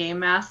N, the Game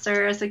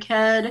Master, as a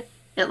kid,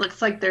 it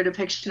looks like their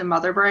depiction of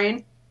Mother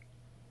Brain.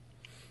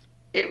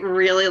 It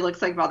really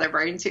looks like Mother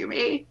Brain to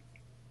me.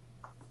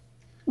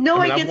 No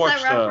one gets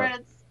that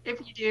reference.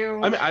 If you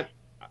do, I mean,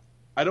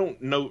 I don't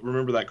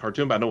remember that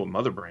cartoon, but I know what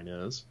Mother Brain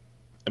is.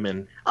 I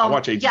mean, I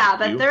watch HGQ. Yeah,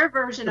 but their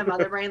version of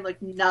Mother Brain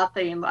looked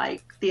nothing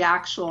like the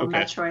actual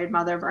Metroid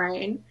Mother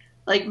Brain.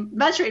 Like,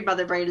 Metroid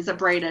Mother Brain is a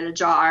brain in a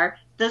jar.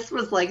 This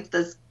was like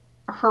this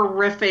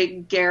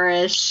horrific,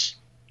 garish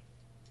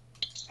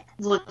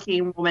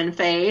looking woman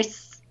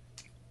face.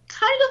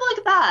 Kind of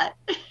like that.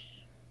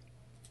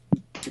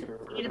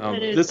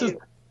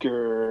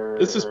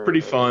 This is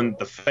pretty fun.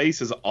 The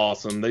face is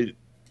awesome. It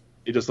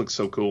just looks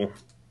so cool.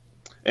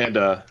 And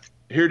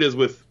here it is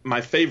with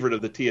my favorite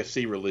of the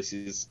TFC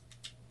releases,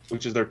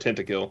 which is their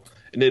Tentakill,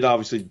 and it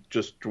obviously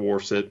just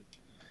dwarfs it.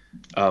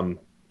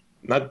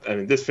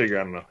 This figure,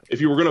 I don't know.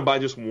 If you were going to buy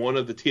just one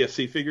of the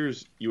TFC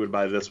figures, you would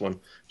buy this one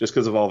just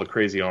because of all the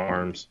crazy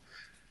arms.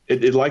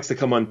 It likes to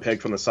come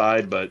unpegged from the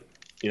side, but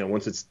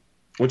once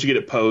you get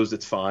it posed,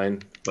 it's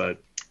fine.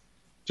 But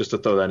just to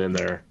throw that in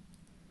there.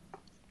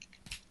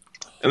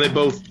 And they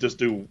both just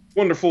do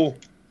wonderful,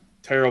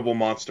 terrible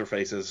monster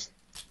faces.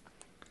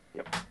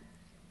 Yep.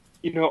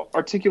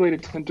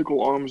 Articulated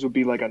tentacle arms would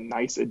be like a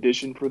nice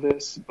addition for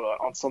this, but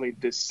on something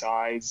this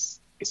size,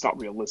 it's not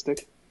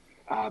realistic.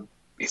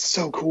 It's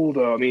so cool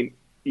though. I mean,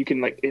 you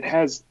can it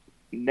has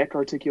neck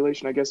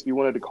articulation, I guess if you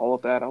wanted to call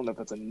it that. I don't know if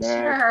that's a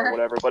neck or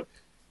whatever, but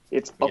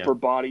it's upper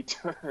body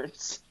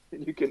turns,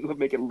 and you can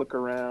make it look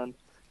around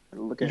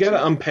and look. You gotta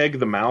unpeg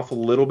the mouth a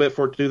little bit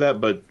for it to do that,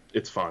 but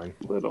it's fine.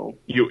 Little.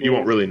 You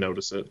won't really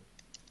notice it,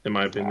 in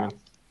my opinion.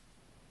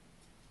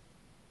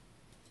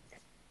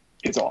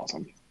 It's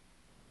awesome.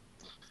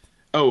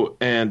 Oh,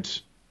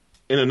 and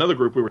in another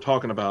group we were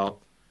talking about,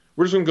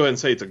 we're just gonna go ahead and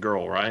say it's a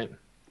girl, right?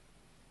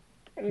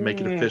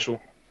 Make it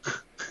official.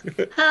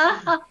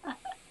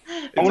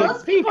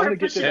 Most people are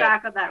pushing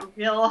back on that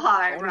real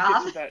hard, Rob. I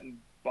want to get to that in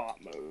bot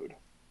mode.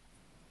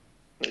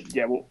 But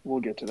yeah, we'll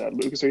get to that.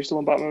 Lucas, are you still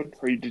in bot mode,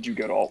 or did you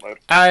go to alt mode?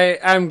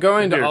 I'm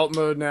going to alt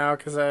mode now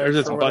because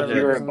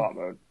you're in bot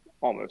mode,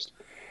 almost.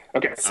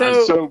 Okay,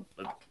 so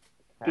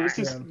this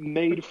is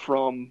made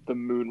from the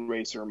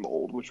Moonracer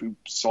mold, which we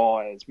saw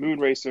as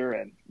Moonracer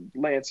and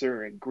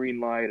Lancer and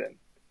Greenlight and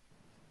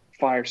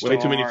Firestar. Way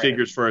too many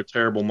figures for a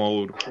terrible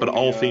mold, but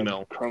all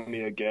female.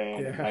 Chromia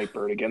again,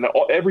 Nightbird again.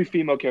 Every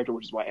female character,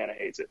 which is why Anna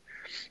hates it.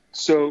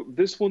 So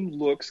this one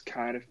looks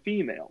kind of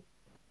female.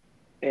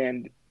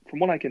 And from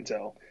what I can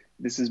tell,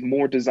 this is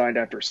more designed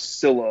after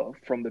Scylla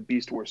from the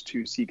Beast Wars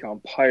 2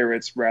 Seacon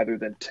Pirates rather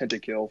than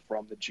Tentakill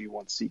from the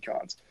G1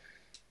 Seacons.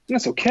 And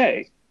that's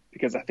okay,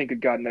 because I think a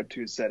God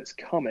Neptune set is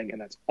coming, and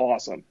that's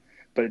awesome.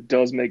 But it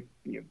does make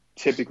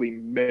typically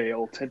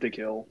male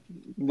Tentakill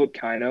look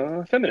kind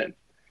of feminine.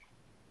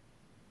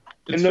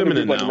 It's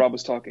feminine now. Like Rob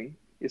was talking,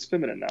 it's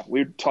feminine now.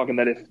 We were talking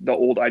that if the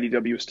old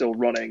IDW is still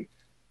running,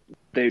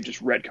 they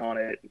just retcon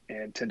it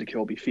and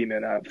Tentakill be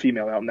female out,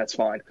 and that's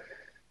fine.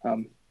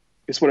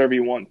 It's whatever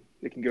you want.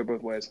 It can go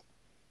both ways.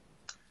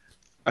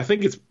 I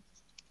think it's,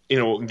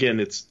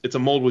 again, it's a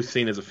mold we've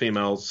seen as a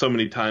female so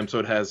many times, so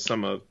it has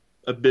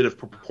a bit of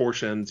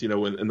proportions,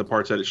 in the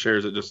parts that it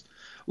shares. It just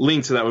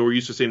links to that way. We're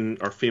used to seeing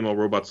our female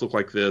robots look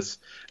like this,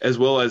 as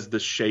well as the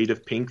shade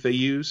of pink they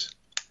use.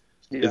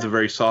 It's a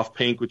very soft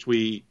pink, which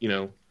we,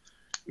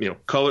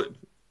 color.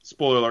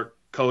 Spoiler alert: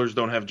 colors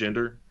don't have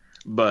gender,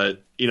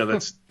 but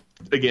that's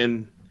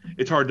again,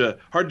 it's hard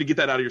to get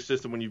that out of your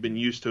system when you've been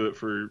used to it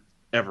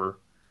forever.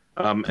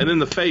 And then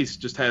the face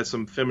just has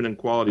some feminine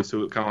qualities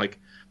to it, kind of like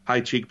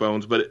high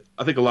cheekbones. But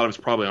I think a lot of it's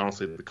probably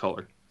honestly the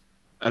color.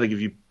 I think if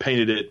you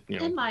painted it,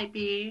 it might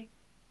be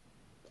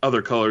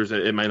other colors,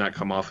 it may not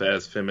come off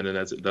as feminine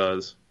as it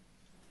does.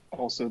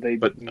 Also, they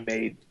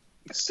made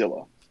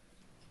Scylla.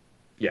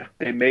 Yeah.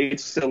 They made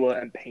Scylla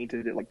and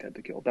painted it like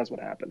Tentakill. That's what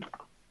happened.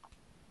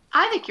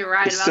 I think you're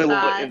right about Scylla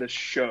that. In the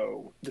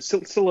show, the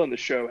Scylla in the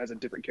show has a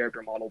different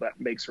character model that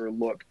makes her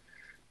look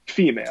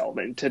female.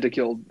 And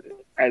Tentakill,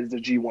 as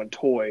the G1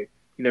 toy,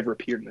 never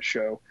appeared in the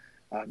show.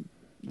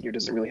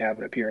 Doesn't really have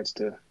an appearance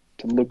to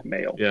look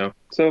male. Yeah.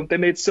 So they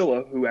made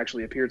Scylla, who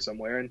actually appeared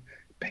somewhere, and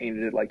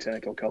painted it like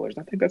Tentakill colors.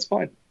 I think that's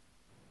fine.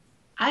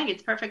 I think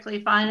it's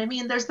perfectly fine. I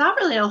mean, there's not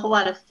really a whole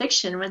lot of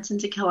fiction with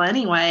Tentakill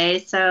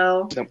anyway,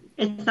 so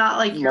It's not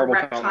like you're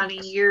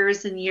retconning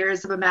years and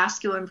years of a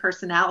masculine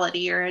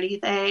personality or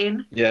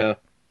anything. Yeah.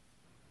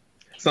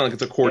 It's not like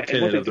it's a core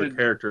tenet of their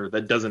character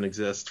that doesn't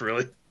exist,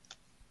 really.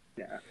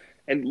 Yeah.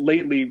 And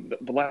lately,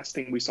 the last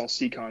thing we saw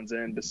Seacons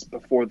in,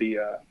 before the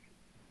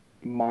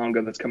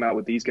manga that's come out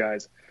with these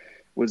guys,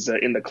 was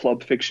in the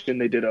club fiction.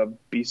 They did a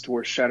Beast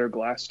Wars Shattered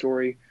Glass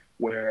story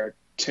where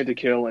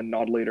Tentakill and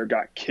Nodulator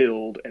got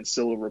killed and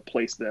Scylla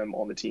replaced them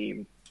on the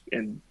team,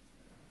 and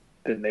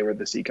then they were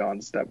the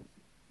Seacons that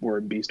were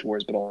in Beast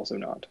Wars but also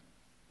not.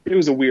 It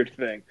was a weird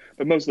thing,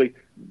 but mostly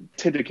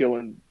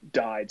Tentakill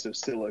died so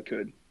Scylla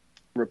could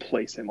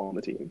replace him on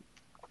the team.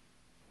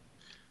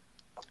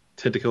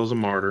 Tentakill's a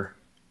martyr.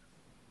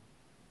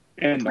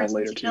 And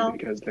Nodulator too,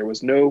 because there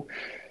was no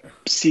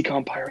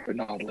Seacon pirate but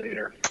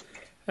Nodulator.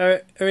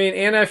 I mean,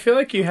 Anna, I feel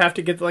like you have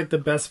to get the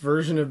best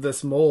version of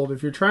this mold.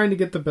 If you're trying to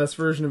get the best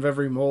version of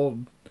every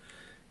mold,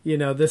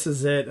 this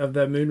is it, of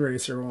the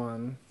Moonracer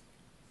one.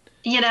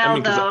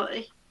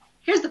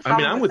 Here's the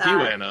problem. I'm with you,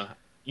 Anna.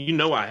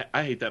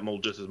 I hate that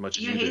mold just as much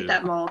as you do. You hate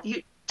that mold.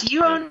 Do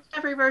you own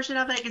every version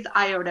of it? Because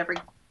I own every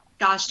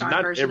gosh darn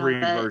version of it.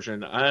 Not every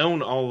version. I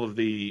own all of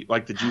the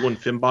G1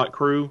 Fembot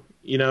crew,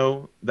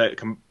 that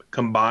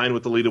combine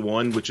with Elita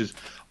 1, which is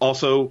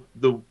also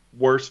the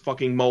worst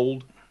fucking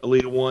mold,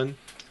 Elita 1.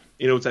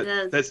 It's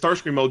that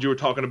Starscream mold you were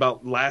talking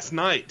about last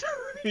night.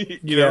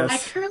 I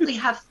currently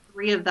have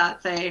 3 of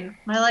that thing.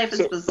 My life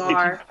is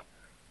bizarre.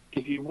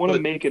 If you want to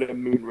make it a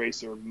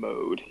Moonracer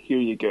mode, here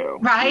you go.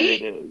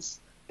 Right? Here it is.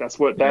 That's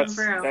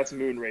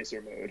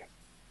Moonracer mode.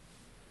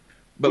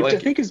 But which I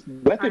think is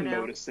weapon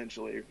mode,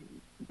 essentially.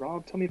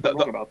 Rob, tell me if I'm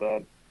wrong about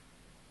that.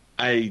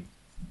 I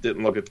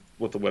didn't look at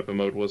what the weapon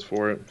mode was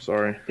for it.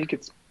 Sorry. I think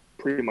it's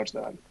pretty much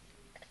that.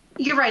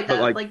 You're right,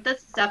 though. This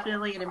is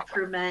definitely an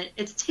improvement.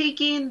 It's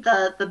taking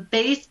the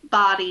base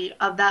body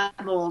of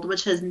that mold,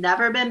 which has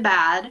never been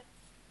bad,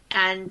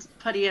 and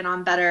putting it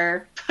on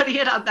better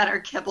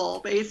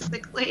kibble,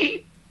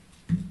 basically.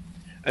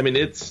 I mean,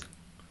 it's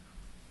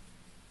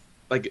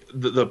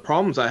the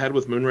problems I had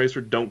with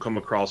Moonracer don't come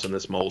across in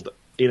this mold.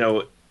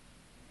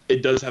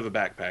 it does have a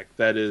backpack.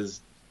 That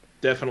is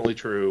definitely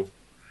true.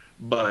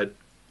 But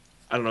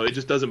I don't know. It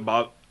just doesn't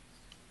bother.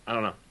 I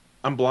don't know.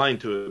 I'm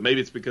blind to it. Maybe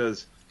it's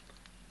because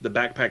the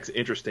backpack's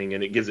interesting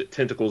and it gives it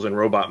tentacles in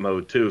robot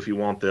mode too, if you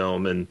want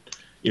them, and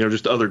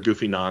just other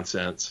goofy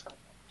nonsense.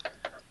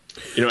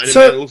 And it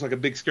looks like a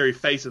big scary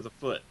face as a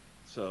foot.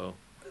 So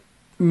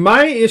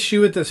my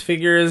issue with this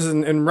figure is,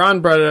 and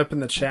Ron brought it up in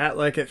the chat,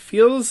 like it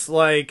feels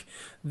like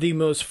the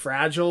most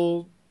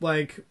fragile,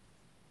 like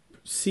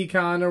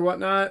Seacon or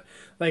whatnot.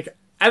 Like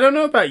I don't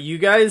know about you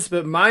guys,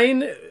 but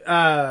mine,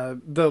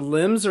 the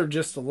limbs are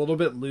just a little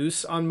bit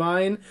loose on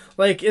mine.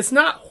 Like it's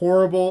not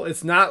horrible.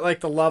 It's not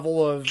like the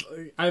level of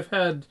I've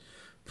had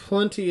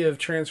plenty of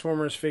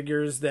Transformers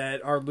figures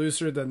that are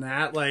looser than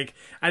that. Like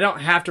I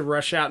don't have to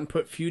rush out and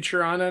put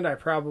Future on it. I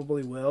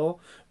probably will,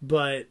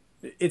 but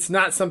it's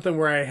not something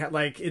where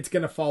it's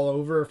gonna fall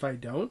over if I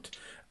don't.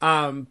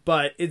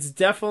 But it's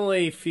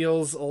definitely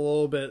feels a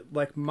little bit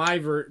like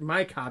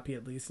my copy,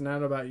 at least,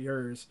 not about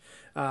yours.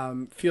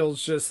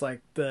 Feels just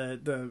like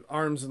the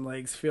arms and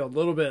legs feel a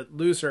little bit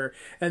looser,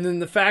 and then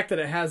the fact that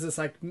it has this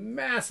like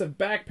massive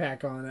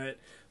backpack on it,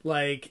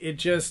 like it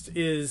just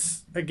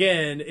is.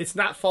 Again, it's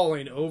not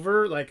falling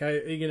over. Like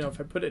if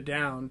I put it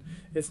down,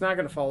 it's not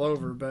gonna fall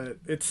over, but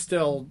it's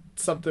still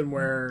something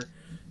where.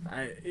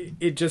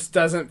 It just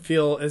doesn't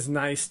feel as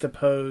nice to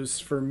pose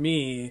for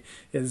me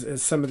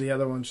as some of the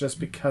other ones just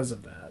because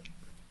of that.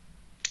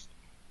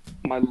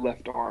 My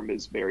left arm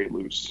is very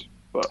loose,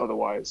 but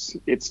otherwise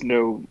it's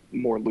no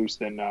more loose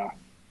than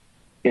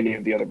any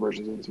of the other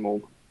versions of this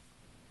mold.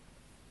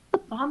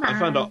 I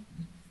found out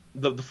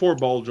the 4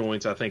 ball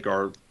joints I think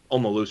are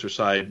on the looser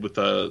side, with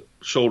the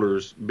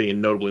shoulders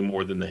being notably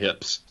more than the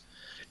hips.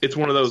 It's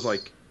one of those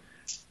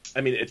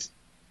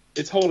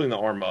it's holding the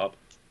arm up,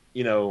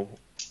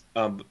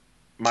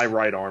 my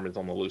right arm is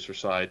on the looser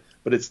side,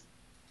 but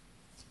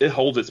it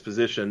holds its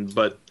position.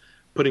 But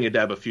putting a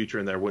dab of Future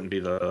in there wouldn't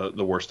be the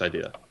worst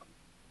idea,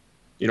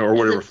 or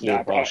whatever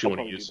floor boss you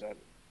want to use.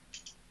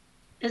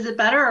 Is it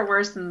better or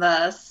worse than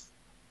this?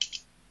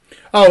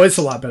 Oh, it's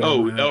a lot better.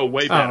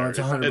 Way better. Oh, it's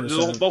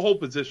 100%. The whole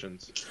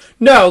positions.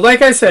 No,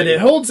 like I said, it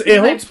holds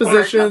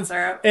positions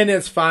and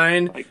it's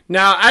fine.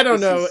 Now I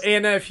don't know,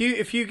 Anna. If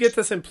you get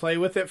this and play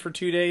with it for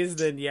 2 days,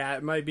 then yeah,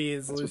 it might be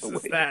as loose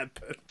as that.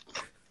 But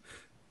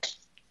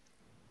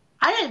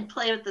I didn't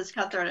play with this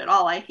cutthroat at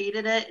all. I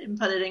hated it and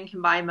put it in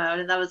combine mode,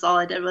 and that was all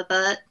I did with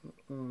it.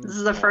 This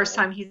is the first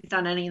time he's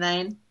done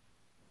anything.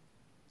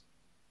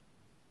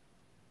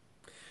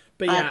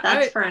 But yeah,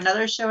 that's for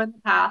another show in the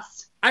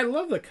past. I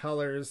love the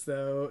colors,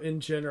 though, in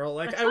general.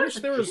 Like, I wish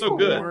there was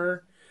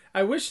more.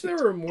 I wish there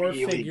were more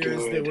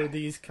figures that were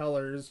these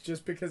colors,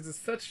 just because it's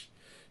such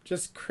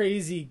just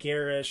crazy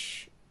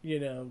garish,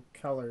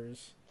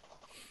 colors.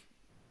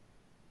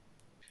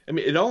 I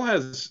mean, it all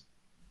has.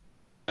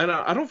 And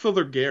I don't feel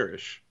they're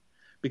garish,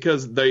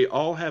 because they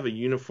all have a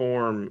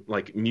uniform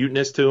like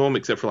muteness to them,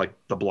 except for like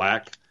the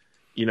black,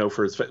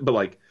 for his face. But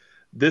like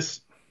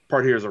this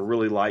part here is a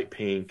really light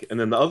pink, and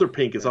then the other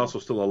pink is also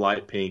still a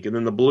light pink, and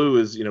then the blue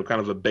is kind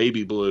of a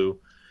baby blue,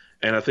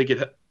 and I think it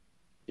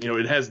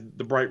has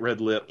the bright red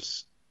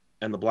lips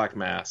and the black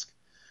mask,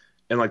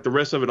 and like the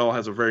rest of it all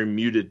has a very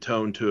muted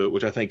tone to it,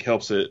 which I think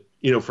helps it,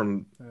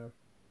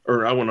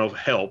 or I don't know if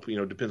help,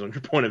 depends on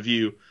your point of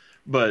view,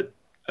 but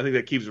I think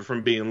that keeps it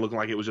from looking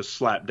like it was just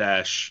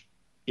slapdash,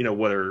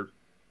 what are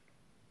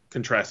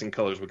contrasting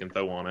colors we can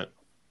throw on it.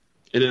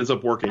 It ends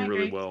up working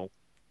really well.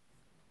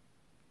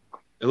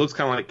 It looks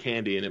kind of like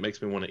candy, and it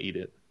makes me want to eat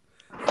it.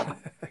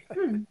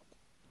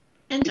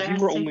 If you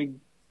were only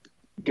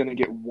going to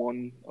get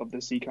one of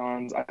the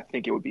Seacons, I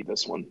think it would be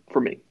this one, for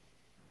me.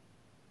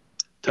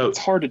 It's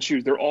hard to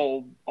choose. They're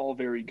all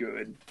very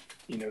good.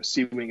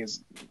 Seawing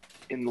is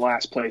in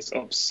last place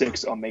of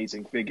 6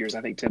 amazing figures.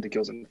 I think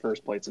Tentakill's in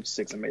first place of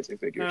 6 amazing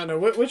figures. I don't know.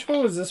 Which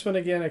one was this one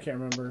again? I can't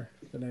remember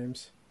the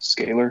names.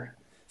 Scalar.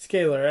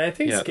 I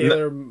think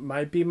Scalar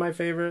might be my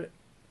favorite.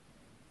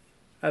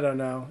 I don't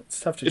know. It's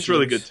tough to choose. It's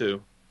really good,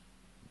 too.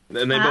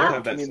 And they both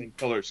have that same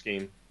color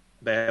scheme.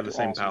 They have the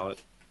same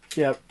palette.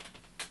 Yep.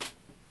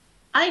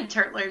 I think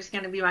Turtler's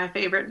going to be my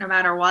favorite no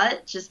matter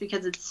what, just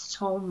because it's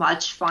so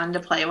much fun to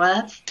play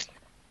with.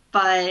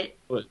 But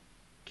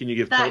can you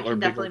give that Turtler can a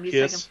definitely big be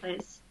kiss? second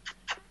place.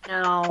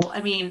 No,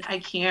 I mean, I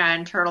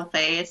can turtle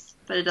face,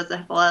 but it doesn't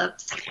have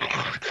lips.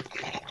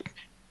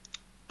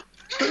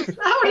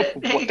 How would it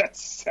be? What that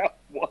sound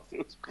was,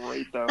 it was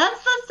great though.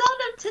 That's the sound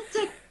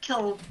of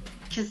Tentakill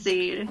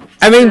Casside.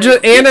 I mean,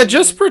 Anna,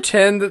 just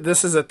pretend that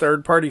this is a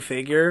third-party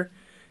figure,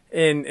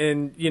 and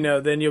then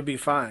you'll be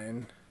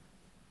fine.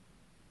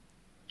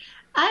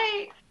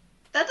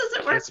 That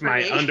doesn't work It's for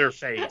my me.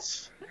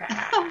 underface.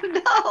 Oh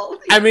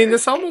no! I mean,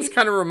 this almost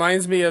kind of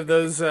reminds me of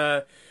those.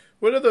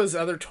 What are those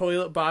other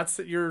toilet bots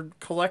that you're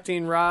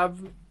collecting,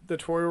 Rob? The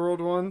Toy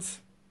World ones.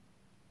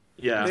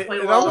 Yeah,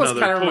 It almost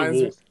kind of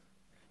reminds me.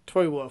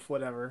 Toy Wolf,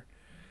 whatever.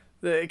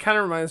 It kind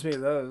of reminds me of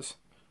those.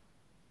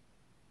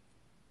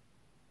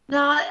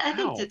 No, I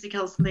think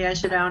Tentakill's something I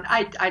should own.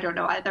 I don't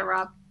know either,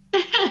 Rob.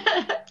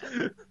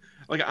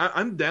 Like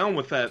I'm down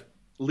with that.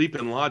 leap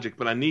in logic,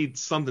 but I need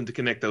something to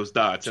connect those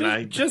dots, and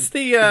I just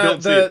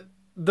don't see it.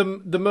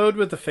 the mode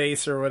with the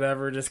face or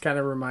whatever just kind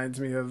of reminds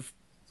me of.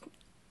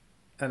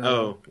 I don't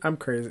know. I'm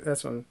crazy.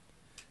 That's one.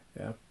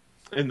 Yeah.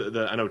 And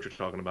I know what you're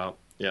talking about.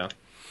 Yeah.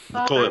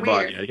 Oh, Toilet weird.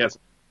 body, I guess.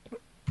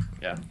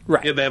 Yeah.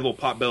 Right. Yeah, they have little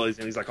pot bellies,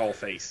 and he's like all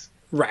face.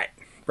 Right.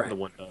 The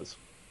one does.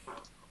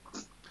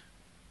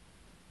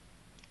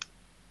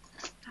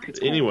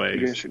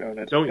 Anyways,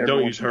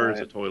 don't use her as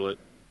a toilet.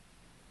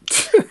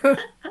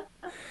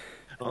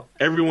 Well,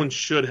 everyone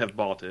should have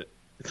bought it.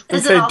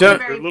 Is say it also don't- very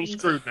They're a little painty?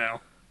 screwed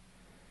now.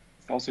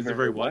 Also Is it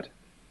very what?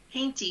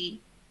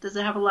 Painty. Does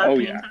it have a lot of Oh,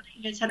 paint yeah. on it?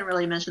 You guys hadn't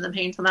really mentioned the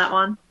paint on that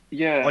one.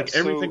 Yeah, Like so-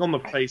 everything on the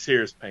face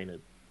here is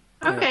painted.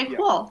 Okay, Yeah.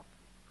 cool.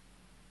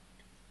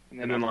 And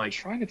then, and then, I'm like,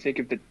 trying to think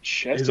if the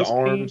chest his is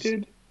arms,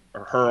 painted.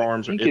 Or her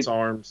arms, or think its it-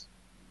 arms.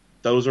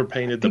 Those are I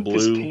painted. The think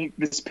blue.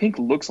 This pink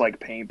looks like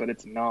paint, but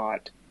it's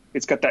not.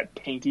 It's got that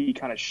painty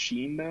kind of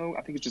sheen, though.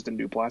 I think it's just a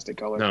new plastic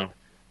color.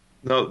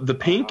 No, the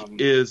pink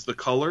is the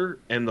color,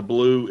 and the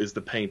blue is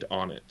the paint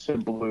on it. The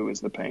blue is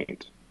the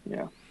paint.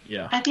 Yeah.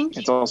 Yeah. I think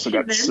It's also got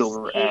convinced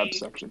silver me- ab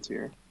sections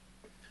here.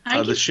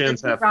 I The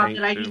shins have Rob, paint,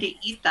 that I too. need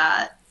to eat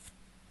that.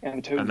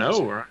 And the toes. I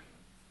know, right?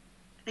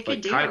 I think Like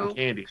I do. cotton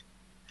candy.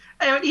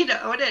 I don't need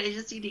to own it. I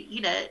just need to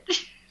eat it.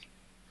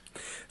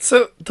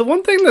 So the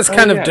one thing that's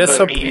kind of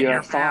disappointing.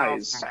 The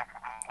thighs.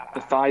 The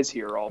thighs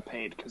here are all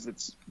paint because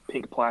it's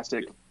pink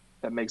plastic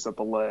that makes up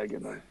the leg,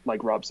 and then,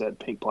 like Rob said,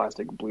 pink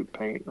plastic, blue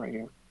paint right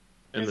here.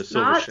 And the It's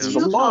silver not shins.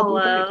 There's a lot of blue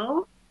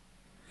Buffalo.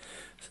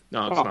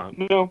 No, it's not.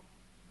 No,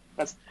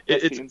 that's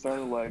It's- the inside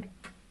of the leg.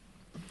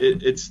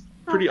 It's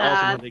pretty Not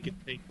awesome bad. when they can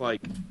take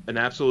like an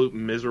absolute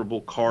miserable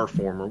car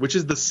former, which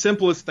is the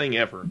simplest thing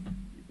ever.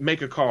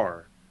 Make a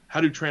car. How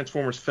do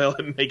Transformers fail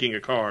at making a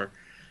car?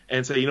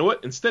 And say, you know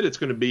what? Instead, it's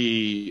going to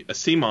be a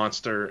sea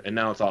monster, and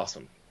now it's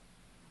awesome.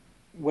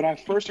 When I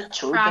first heard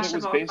that it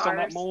was Trashable based on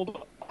that cars.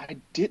 mold, I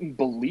didn't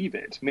believe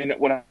it. I mean,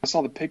 when I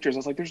saw the pictures, I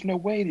was like, "There's no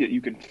way that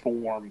you can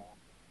form,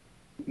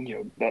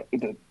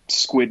 the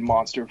squid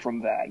monster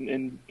from that."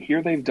 And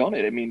here they've done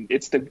it. I mean,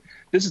 this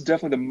is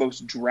definitely the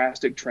most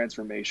drastic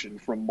transformation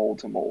from mold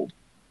to mold.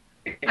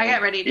 I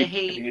got ready to It-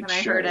 hate it when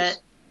I heard shows.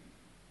 it.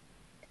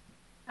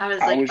 I was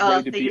I like, was oh,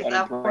 ready to be things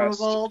that unimpressed.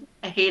 horrible.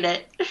 I hate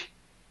it.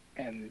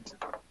 And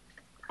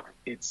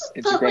it's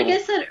But like incredible. I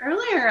said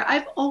earlier,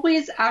 I've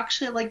always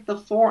actually liked the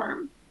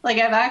form. Like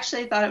I've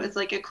actually thought it was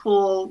like a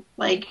cool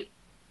like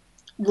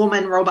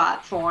woman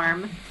robot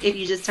form. If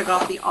you just took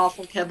off the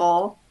awful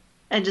kibble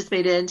and just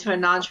made it into a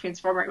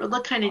non-transformer, it would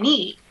look kind of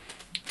neat.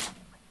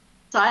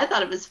 So I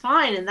thought it was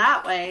fine in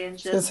that way. And I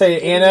was just gonna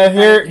say, Anna,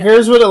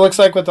 here's what it looks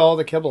like with all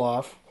the kibble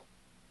off.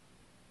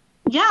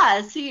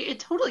 yeah, see, it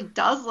totally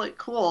does look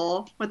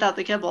cool without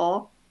the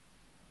kibble.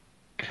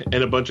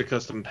 And a bunch of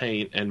custom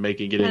paint and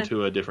making it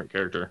into a different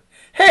character.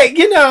 Hey,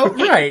 Hey,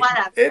 right?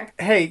 whatever.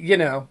 Hey,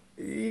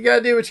 you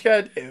gotta do what you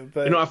gotta do.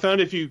 But I found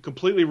if you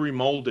completely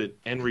remold it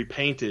and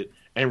repaint it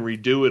and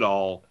redo it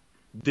all,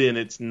 then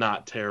it's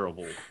not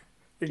terrible.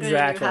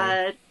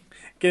 exactly,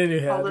 get a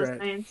new All head, those right?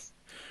 things.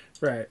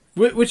 Right,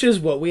 which is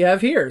what we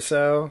have here.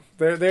 So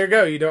there you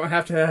go. You don't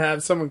have to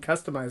have someone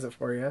customize it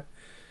for you.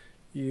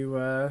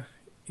 You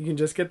can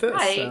just get this.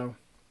 Right. So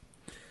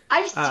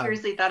I've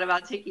seriously thought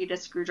about taking a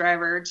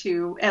screwdriver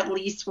to at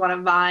least one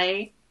of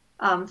my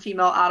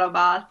female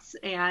Autobots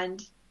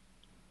and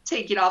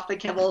taking off the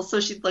kibble so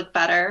she'd look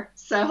better.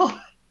 So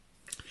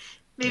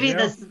maybe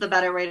this is the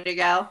better way to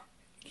go.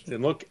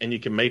 And look, and you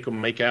can make them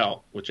make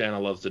out, which Anna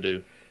loves to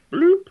do.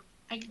 Bloop.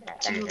 I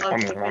do love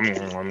to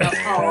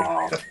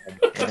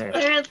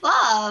They're in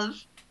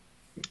love.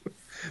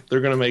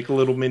 They're gonna make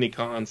little mini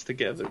cons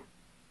together.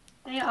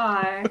 They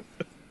are.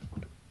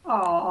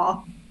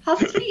 Aw, how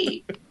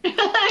sweet.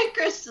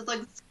 Chris just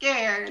looks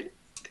scared.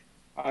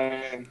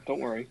 Don't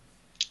worry.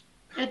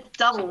 It's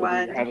double We're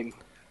wet. having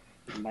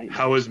nightmares.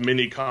 How is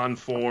mini con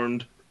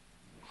formed?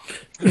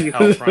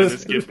 How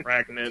Primus get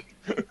pregnant?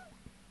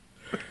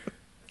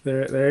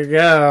 there you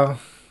go.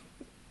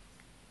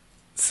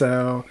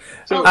 So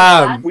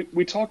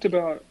we talked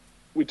about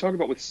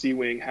with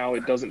Seawing how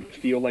it doesn't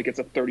feel like it's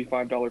a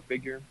 $35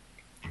 figure.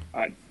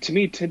 To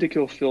me,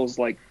 Tentakill feels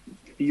like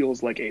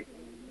a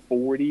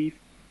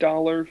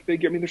 $40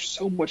 figure. I mean, there's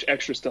so much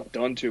extra stuff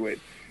done to it.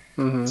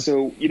 mhm.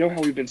 So you know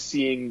how we've been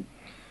seeing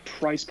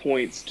price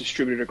points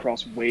distributed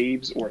across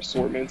waves or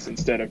assortments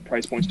instead of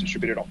price points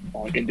distributed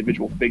on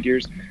individual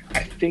figures?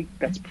 I think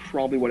that's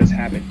probably what has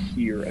happened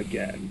here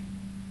again.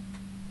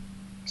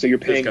 So you're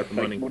paying got the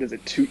money. what is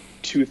it,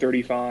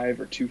 $235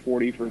 or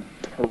 $240 for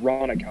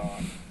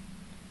Piranacon,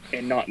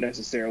 and not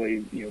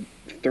necessarily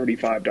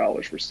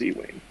 $35 for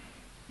Seawing.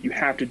 You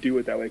have to do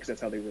it that way because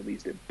that's how they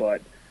released it,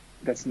 but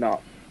that's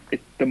not.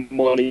 The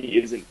budget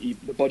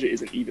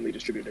isn't evenly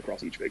distributed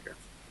across each figure.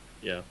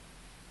 Yeah.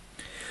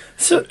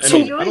 So I So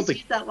mean, you I always don't think-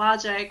 use that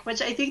logic,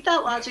 which I think that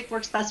logic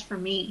works best for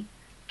me.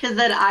 Because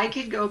then I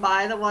could go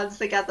buy the ones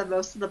that got the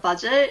most of the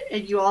budget,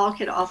 and you all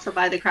could also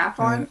buy the crap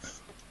ones.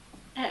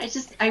 And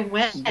I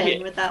win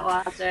Yeah. with that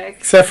logic.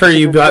 except for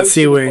you For bought most of the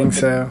Seawing, budget,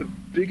 so the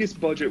biggest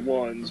budget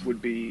ones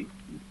would be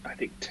I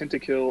think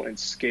Tentakill and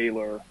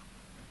Scalar,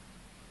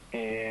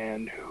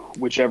 and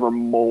whichever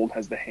mold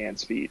has the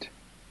hands feet,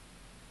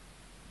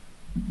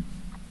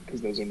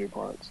 because those are new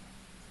parts.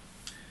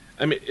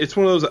 I mean, it's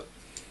one of those.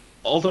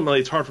 Ultimately,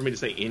 it's hard for me to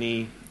say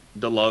any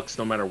deluxe,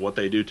 no matter what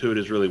they do to it,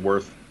 is really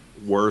worth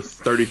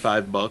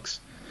 $35.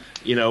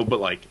 You know, but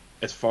like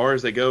as far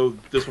as they go,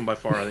 this one by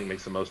far I think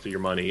makes the most of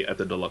your money at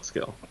the deluxe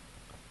scale.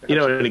 You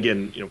know, and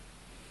again, you know,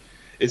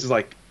 it's just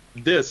like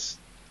this.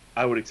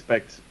 I would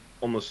expect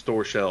on the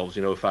store shelves,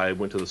 you know, if I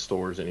went to the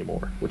stores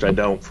anymore, which I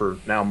don't for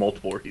now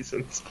multiple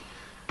reasons.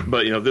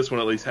 But you know, this one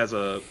at least has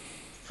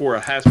for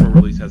a Hasbro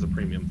release has a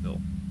premium fill,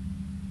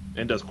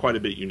 and does quite a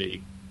bit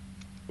unique,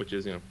 which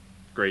is, you know,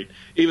 great.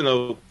 Even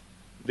though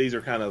these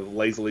are kind of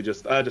lazily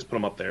just put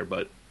them up there,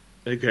 but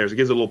who cares? It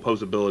gives it a little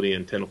posability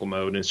in tentacle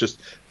mode, and it's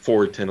just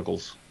forward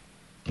tentacles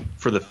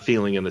for the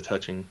feeling and the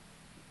touching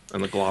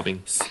and the globbing.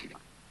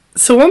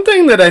 So one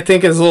thing that I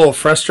think is a little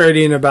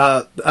frustrating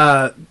about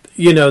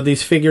you know,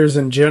 these figures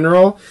in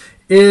general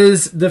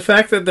is the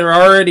fact that they're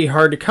already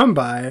hard to come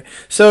by.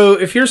 So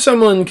if you're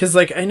someone, because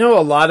like I know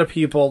a lot of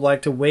people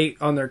like to wait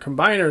on their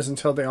combiners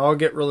until they all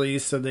get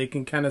released so they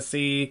can kind of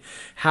see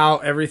how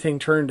everything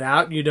turned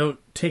out. You don't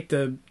take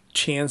the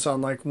chance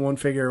on like one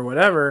figure or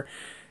whatever.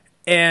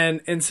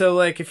 And so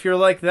like if you're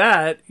like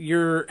that,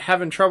 you're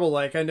having trouble.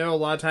 Like I know a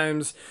lot of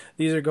times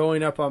these are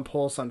going up on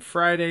Pulse on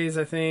Fridays,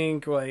 I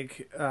think,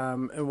 like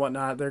and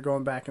whatnot. They're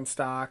going back in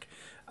stock.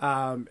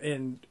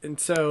 And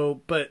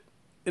so, but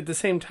at the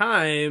same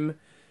time,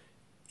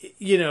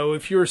 you know,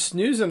 if you're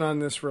snoozing on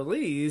this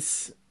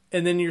release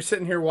and then you're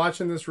sitting here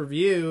watching this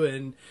review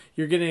and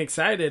you're getting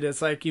excited,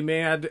 it's like you may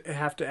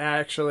have to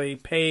actually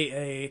pay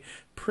a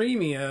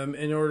premium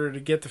in order to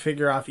get the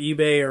figure off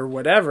eBay or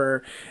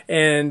whatever.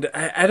 And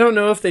I don't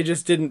know if they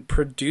just didn't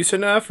produce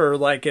enough, or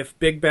like if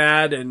Big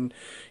Bad and,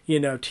 you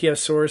know, TF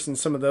Source and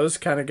some of those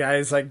kind of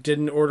guys like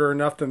didn't order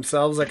enough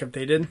themselves, like if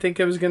they didn't think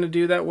it was going to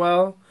do that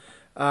well.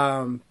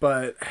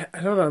 But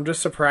I don't know, I'm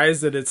just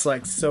surprised that it's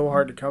like so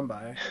hard to come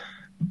by.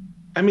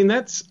 I mean,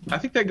 I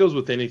think that goes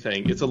with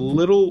anything.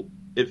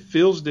 It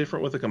feels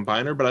different with a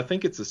combiner, but I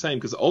think it's the same,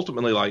 because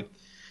ultimately, like,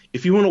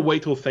 if you want to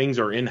wait till things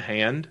are in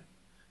hand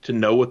to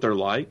know what they're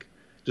like,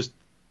 just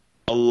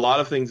a lot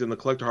of things in the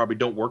collector hobby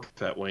don't work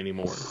that way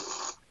anymore.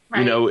 Right.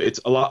 You know, it's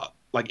a lot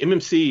like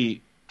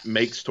MMC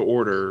makes to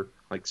order,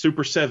 like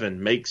Super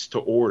 7 makes to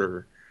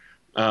order.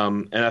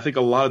 And I think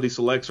a lot of these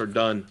selects are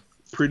done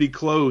pretty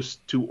close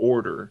to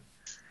order.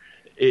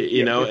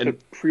 You know, and the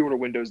pre-order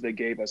windows they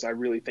gave us, I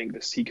really think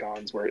the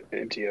Seacons were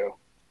MTO.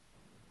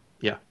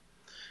 Yeah.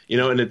 You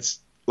know, and it's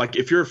like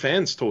if you're a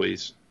Fans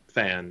Toys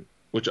fan,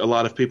 which a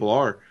lot of people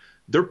are,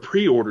 their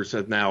pre-orders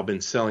have now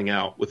been selling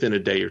out within a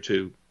day or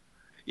two.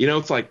 You know,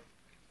 it's like,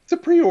 it's a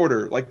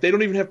pre-order. Like, they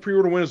don't even have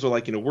pre-order windows. They're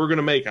like, you know, we're going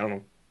to make, I don't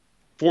know,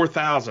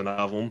 4,000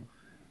 of them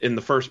in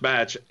the first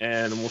batch,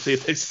 and we'll see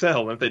if they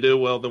sell. And if they do,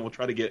 well, then we'll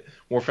try to get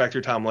more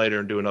factory time later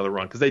and do another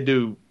run. Because they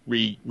do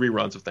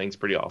reruns of things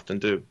pretty often,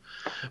 too.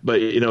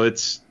 But, you know,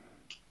 it's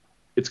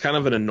kind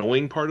of an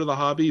annoying part of the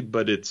hobby,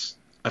 but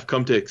I've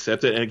come to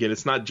accept it. And again,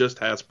 it's not just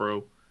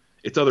Hasbro.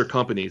 It's other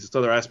companies. It's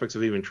other aspects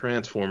of even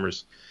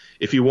Transformers.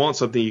 If you want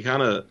something, you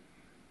kind of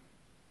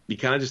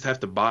just have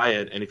to buy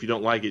it. And if you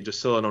don't like it,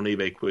 just sell it on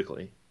eBay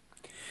quickly.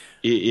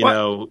 You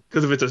know,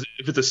 because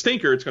if it's a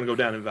stinker, it's going to go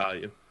down in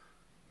value.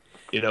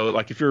 You know,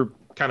 like if you're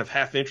kind of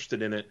half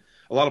interested in it,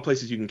 a lot of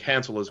places you can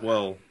cancel as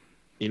well.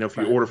 You know, if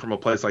you order from a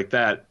place like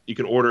that, you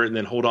can order it and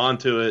then hold on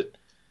to it.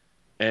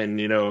 And,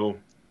 you know,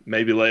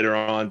 maybe later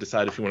on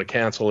decide if you want to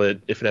cancel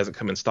it if it hasn't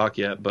come in stock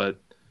yet. But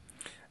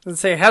I'd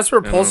say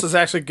Hasbro Pulse is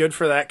actually good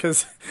for that,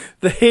 because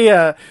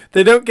they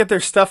don't get their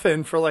stuff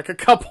in for like a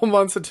couple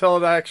months until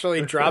it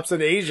actually drops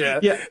in Asia.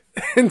 Yeah.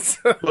 And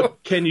so,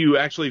 but can you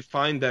actually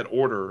find that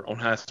order on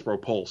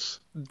Hasbro Pulse?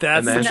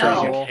 That's the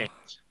trouble.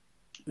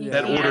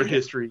 That order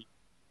history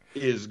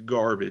is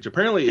garbage.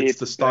 Apparently, it's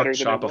the stock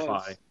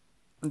Shopify.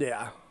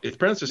 Yeah. It's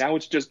just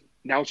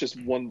now it's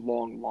just one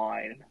long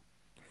line,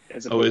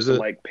 as opposed to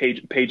like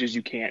pages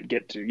you can't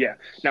get to. Yeah.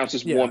 Now it's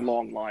just one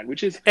long line,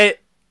 which is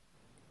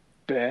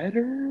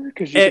better,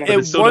 because you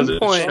can still doesn't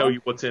show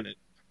you what's in it.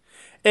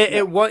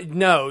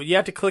 No, you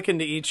have to click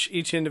into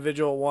each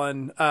individual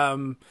one.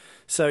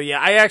 So yeah,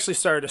 I actually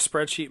started a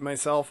spreadsheet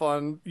myself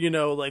on, you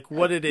know, like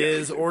what it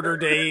is, order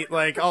date,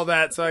 like all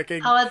that, so I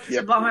can that's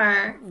a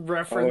bummer.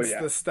 Reference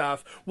the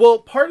stuff. Well,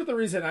 part of the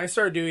reason I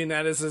started doing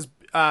that is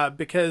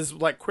because,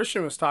 like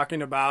Christian was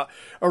talking about,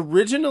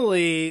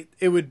 originally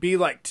it would be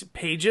like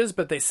pages,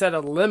 but they set a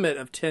limit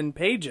of 10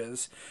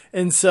 pages.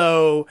 And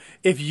so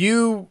if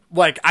you,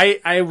 like,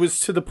 I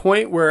was to the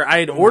point where I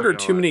had ordered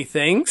too many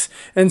things.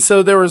 And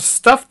so there was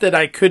stuff that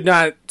I could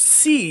not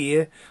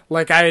see,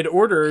 like I had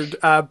ordered,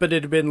 but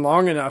it had been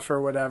long enough or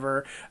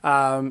whatever. You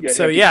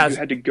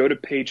had to go to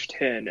page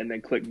 10 and then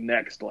click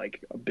next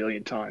like a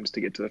billion times to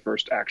get to the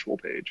first actual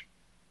page.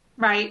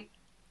 Right.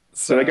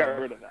 So they got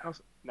rid of that.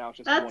 Now it's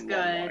just one long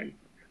line.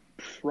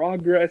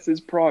 Progress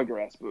is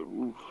progress, but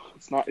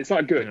it's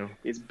not good. Yeah.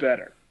 It's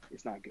better.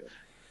 It's not good.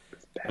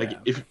 It's bad.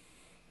 Like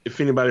if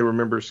anybody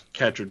remembers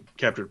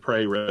Captured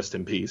Prey, rest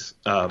in peace.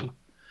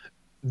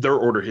 Their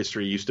order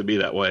history used to be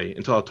that way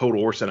until I told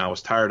Orson I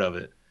was tired of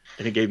it,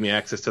 and he gave me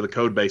access to the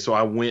code base. So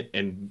I went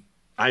and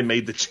I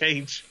made the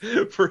change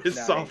for his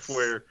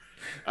software.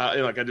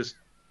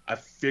 I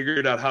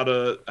figured out how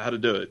to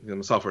do it. I'm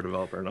a software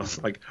developer, and I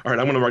was like, all right,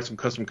 I'm going to write some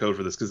custom code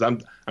for this because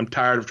I'm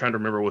tired of trying to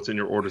remember what's in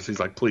your orders. He's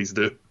like, please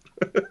do.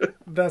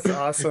 That's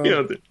awesome.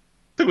 It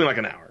took me like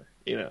an hour.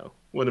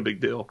 Wasn't a big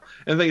deal.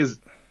 And the thing is,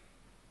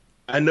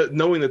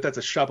 knowing that that's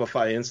a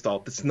Shopify install,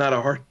 that's not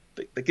a hard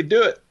thing. They could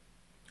do it.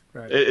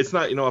 Right. It's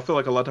not, I feel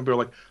like a lot of times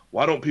people are like,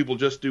 why don't people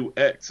just do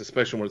X,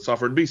 especially when it's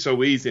software? It'd be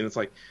so easy. And it's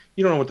like,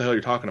 you don't know what the hell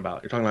you're talking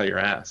about. You're talking about your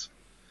ass.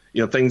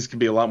 Things can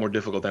be a lot more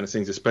difficult than it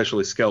seems,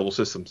 especially scalable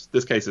systems.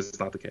 This case, it's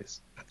not the case.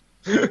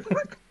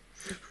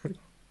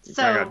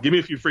 So, give me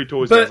a few free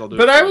toys, guys. I'll do it.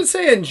 But I would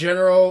say in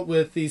general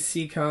with these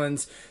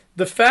Seacons,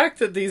 the fact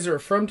that these are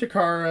from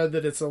Takara,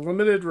 that it's a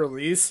limited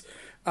release,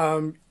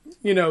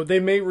 they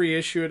may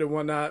reissue it and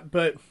whatnot,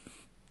 but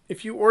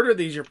if you order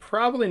these, you're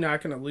probably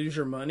not going to lose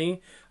your money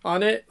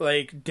on it.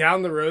 Like,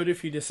 down the road,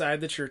 if you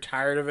decide that you're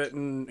tired of it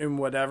and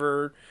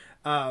whatever,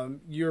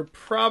 you're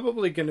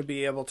probably going to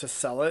be able to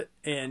sell it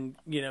and,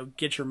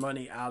 get your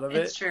money out of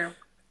it. It's true.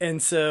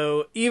 And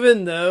so,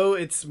 even though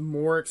it's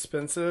more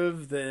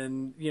expensive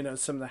than,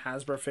 some of the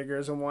Hasbro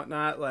figures and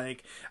whatnot,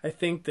 like, I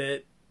think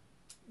that,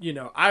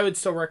 I would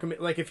still recommend,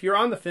 like, if you're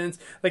on the fence,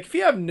 like, if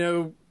you have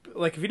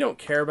if you don't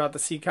care about the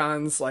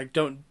Seacons, like,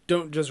 don't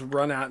just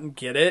run out and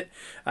get it,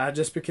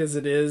 just because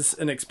it is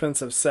an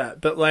expensive set.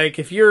 But, like,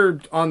 if you're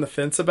on the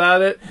fence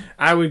about it,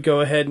 I would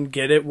go ahead and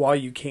get it while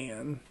you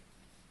can.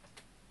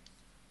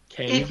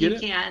 If you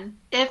can.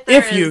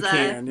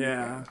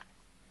 Yeah.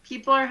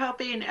 People are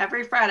hoping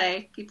every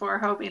Friday,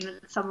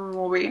 that someone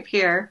will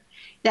reappear.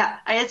 Yeah,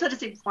 I just want to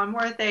say one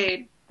more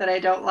thing that I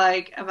don't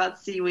like about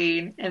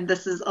Seawing, and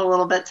this is a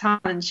little bit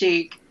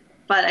tongue-in-cheek,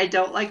 but I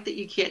don't like that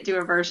you can't do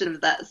a version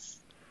of this.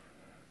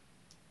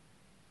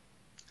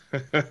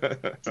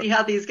 See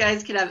how these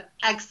guys can have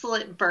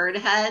excellent bird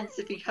heads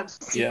if you become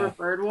super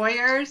bird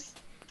warriors?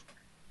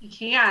 You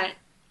can't.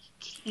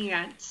 You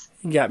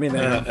got me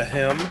there. A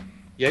him?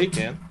 Yeah, you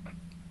can.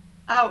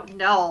 Oh,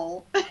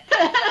 no.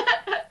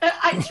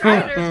 I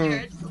tried earlier.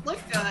 It doesn't look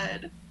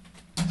good.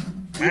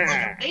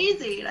 It's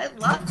amazing. I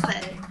love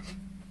it.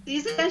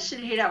 These guys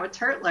should hang out with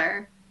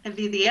Turtler and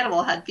be the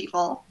animal head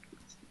people.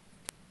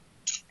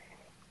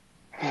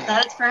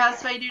 That is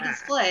perhaps my new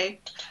display.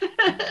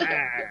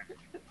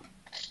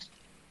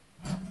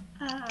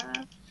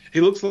 He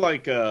looks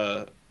like,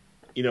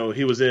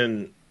 he was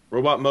in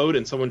robot mode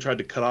and someone tried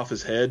to cut off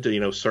his head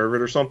to, serve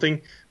it or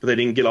something, but they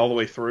didn't get all the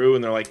way through,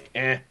 and they're like,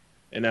 and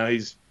now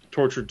he's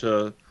tortured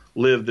to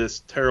live this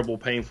terrible,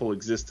 painful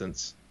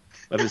existence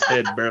of his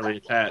head barely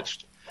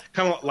attached.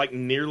 Kind of like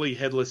nearly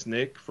headless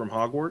Nick from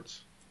Hogwarts.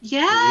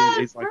 Yeah,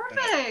 he's like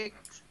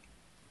perfect.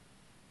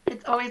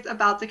 It's always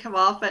about to come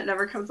off, but it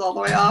never comes all the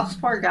way off.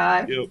 Poor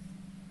guy. Yep.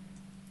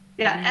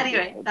 Yeah,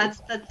 anyway,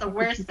 that's the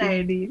worst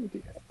thing.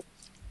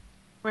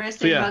 Worst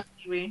thing about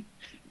Seawing.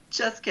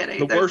 Just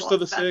kidding. The worst of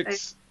the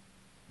six,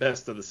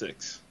 best of the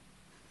six.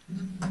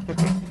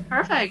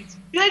 Perfect.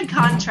 Good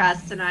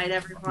contrast tonight,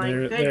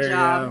 everyone. Good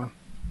job.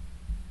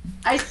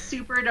 I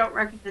super don't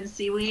recommend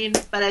Seawing,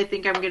 but I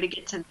think I'm going to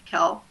get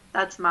Tentakill.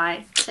 That's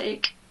my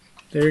take.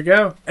 There you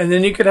go. And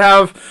then you could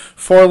have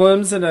 4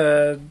 limbs and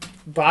a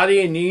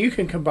body, and you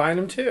can combine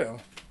them too.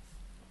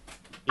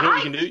 You know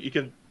what you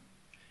can do?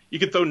 You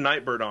can throw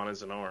Nightbird on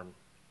as an arm.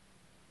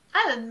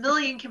 I have a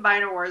million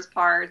Combiner Wars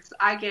parts.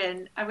 I've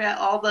got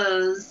all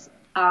those,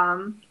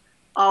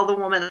 all the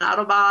woman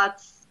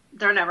Autobots.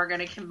 They're never going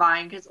to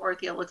combine because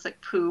Orthia looks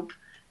like poop.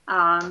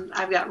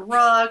 I've got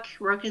Rook.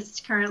 Rook is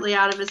currently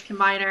out of his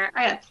combiner.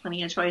 I got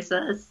plenty of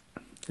choices.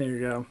 There you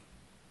go.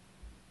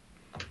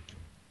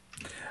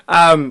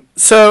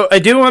 So I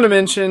do want to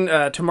mention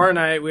tomorrow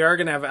night we are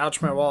going to have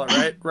Ouch My Wallet,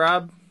 right,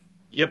 Rob?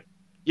 Yep.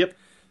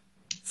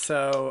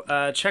 So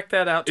check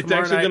that out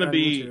tomorrow night. It's actually going to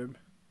be YouTube.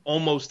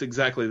 Almost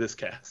exactly this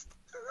cast.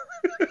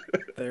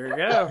 There you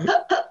go.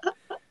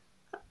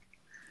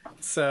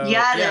 So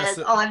yeah, it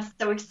is. I'm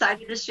so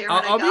excited to share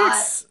what I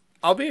got.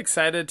 I'll be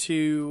excited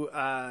to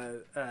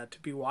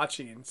be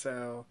watching,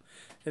 so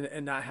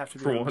and not have to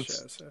be on the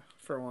show. So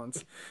for once,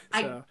 so.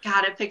 I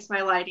gotta fix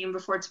my lighting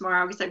before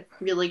tomorrow because I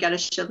really gotta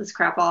show this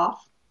crap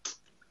off.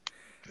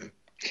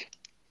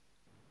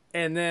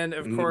 And then,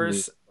 of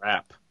course,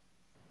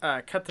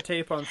 cut the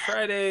tape on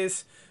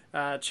Fridays.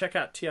 Check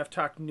out TF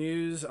Talk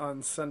News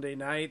on Sunday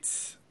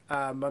nights,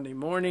 Monday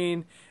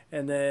morning,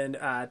 and then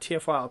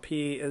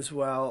TFYLP as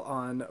well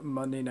on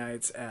Monday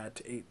nights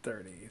at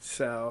 8:30.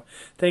 So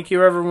thank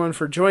you, everyone,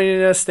 for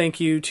joining us. Thank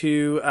you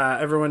to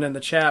everyone in the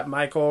chat,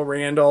 Michael,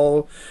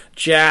 Randall,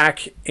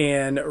 Jack,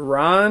 and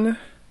Ron.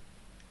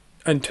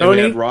 And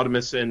Tony. And we had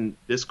Rodimus in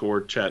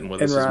Discord chatting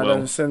with us as well.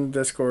 And Rodimus in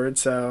Discord.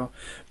 So,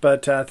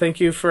 but thank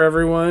you for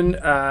everyone.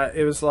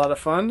 It was a lot of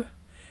fun.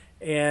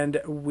 And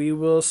we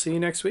will see you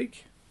next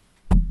week.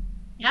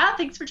 Yeah,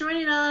 thanks for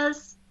joining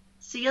us.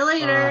 See you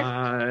later.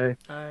 Bye.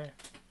 Bye.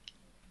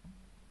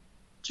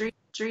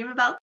 Dream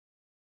about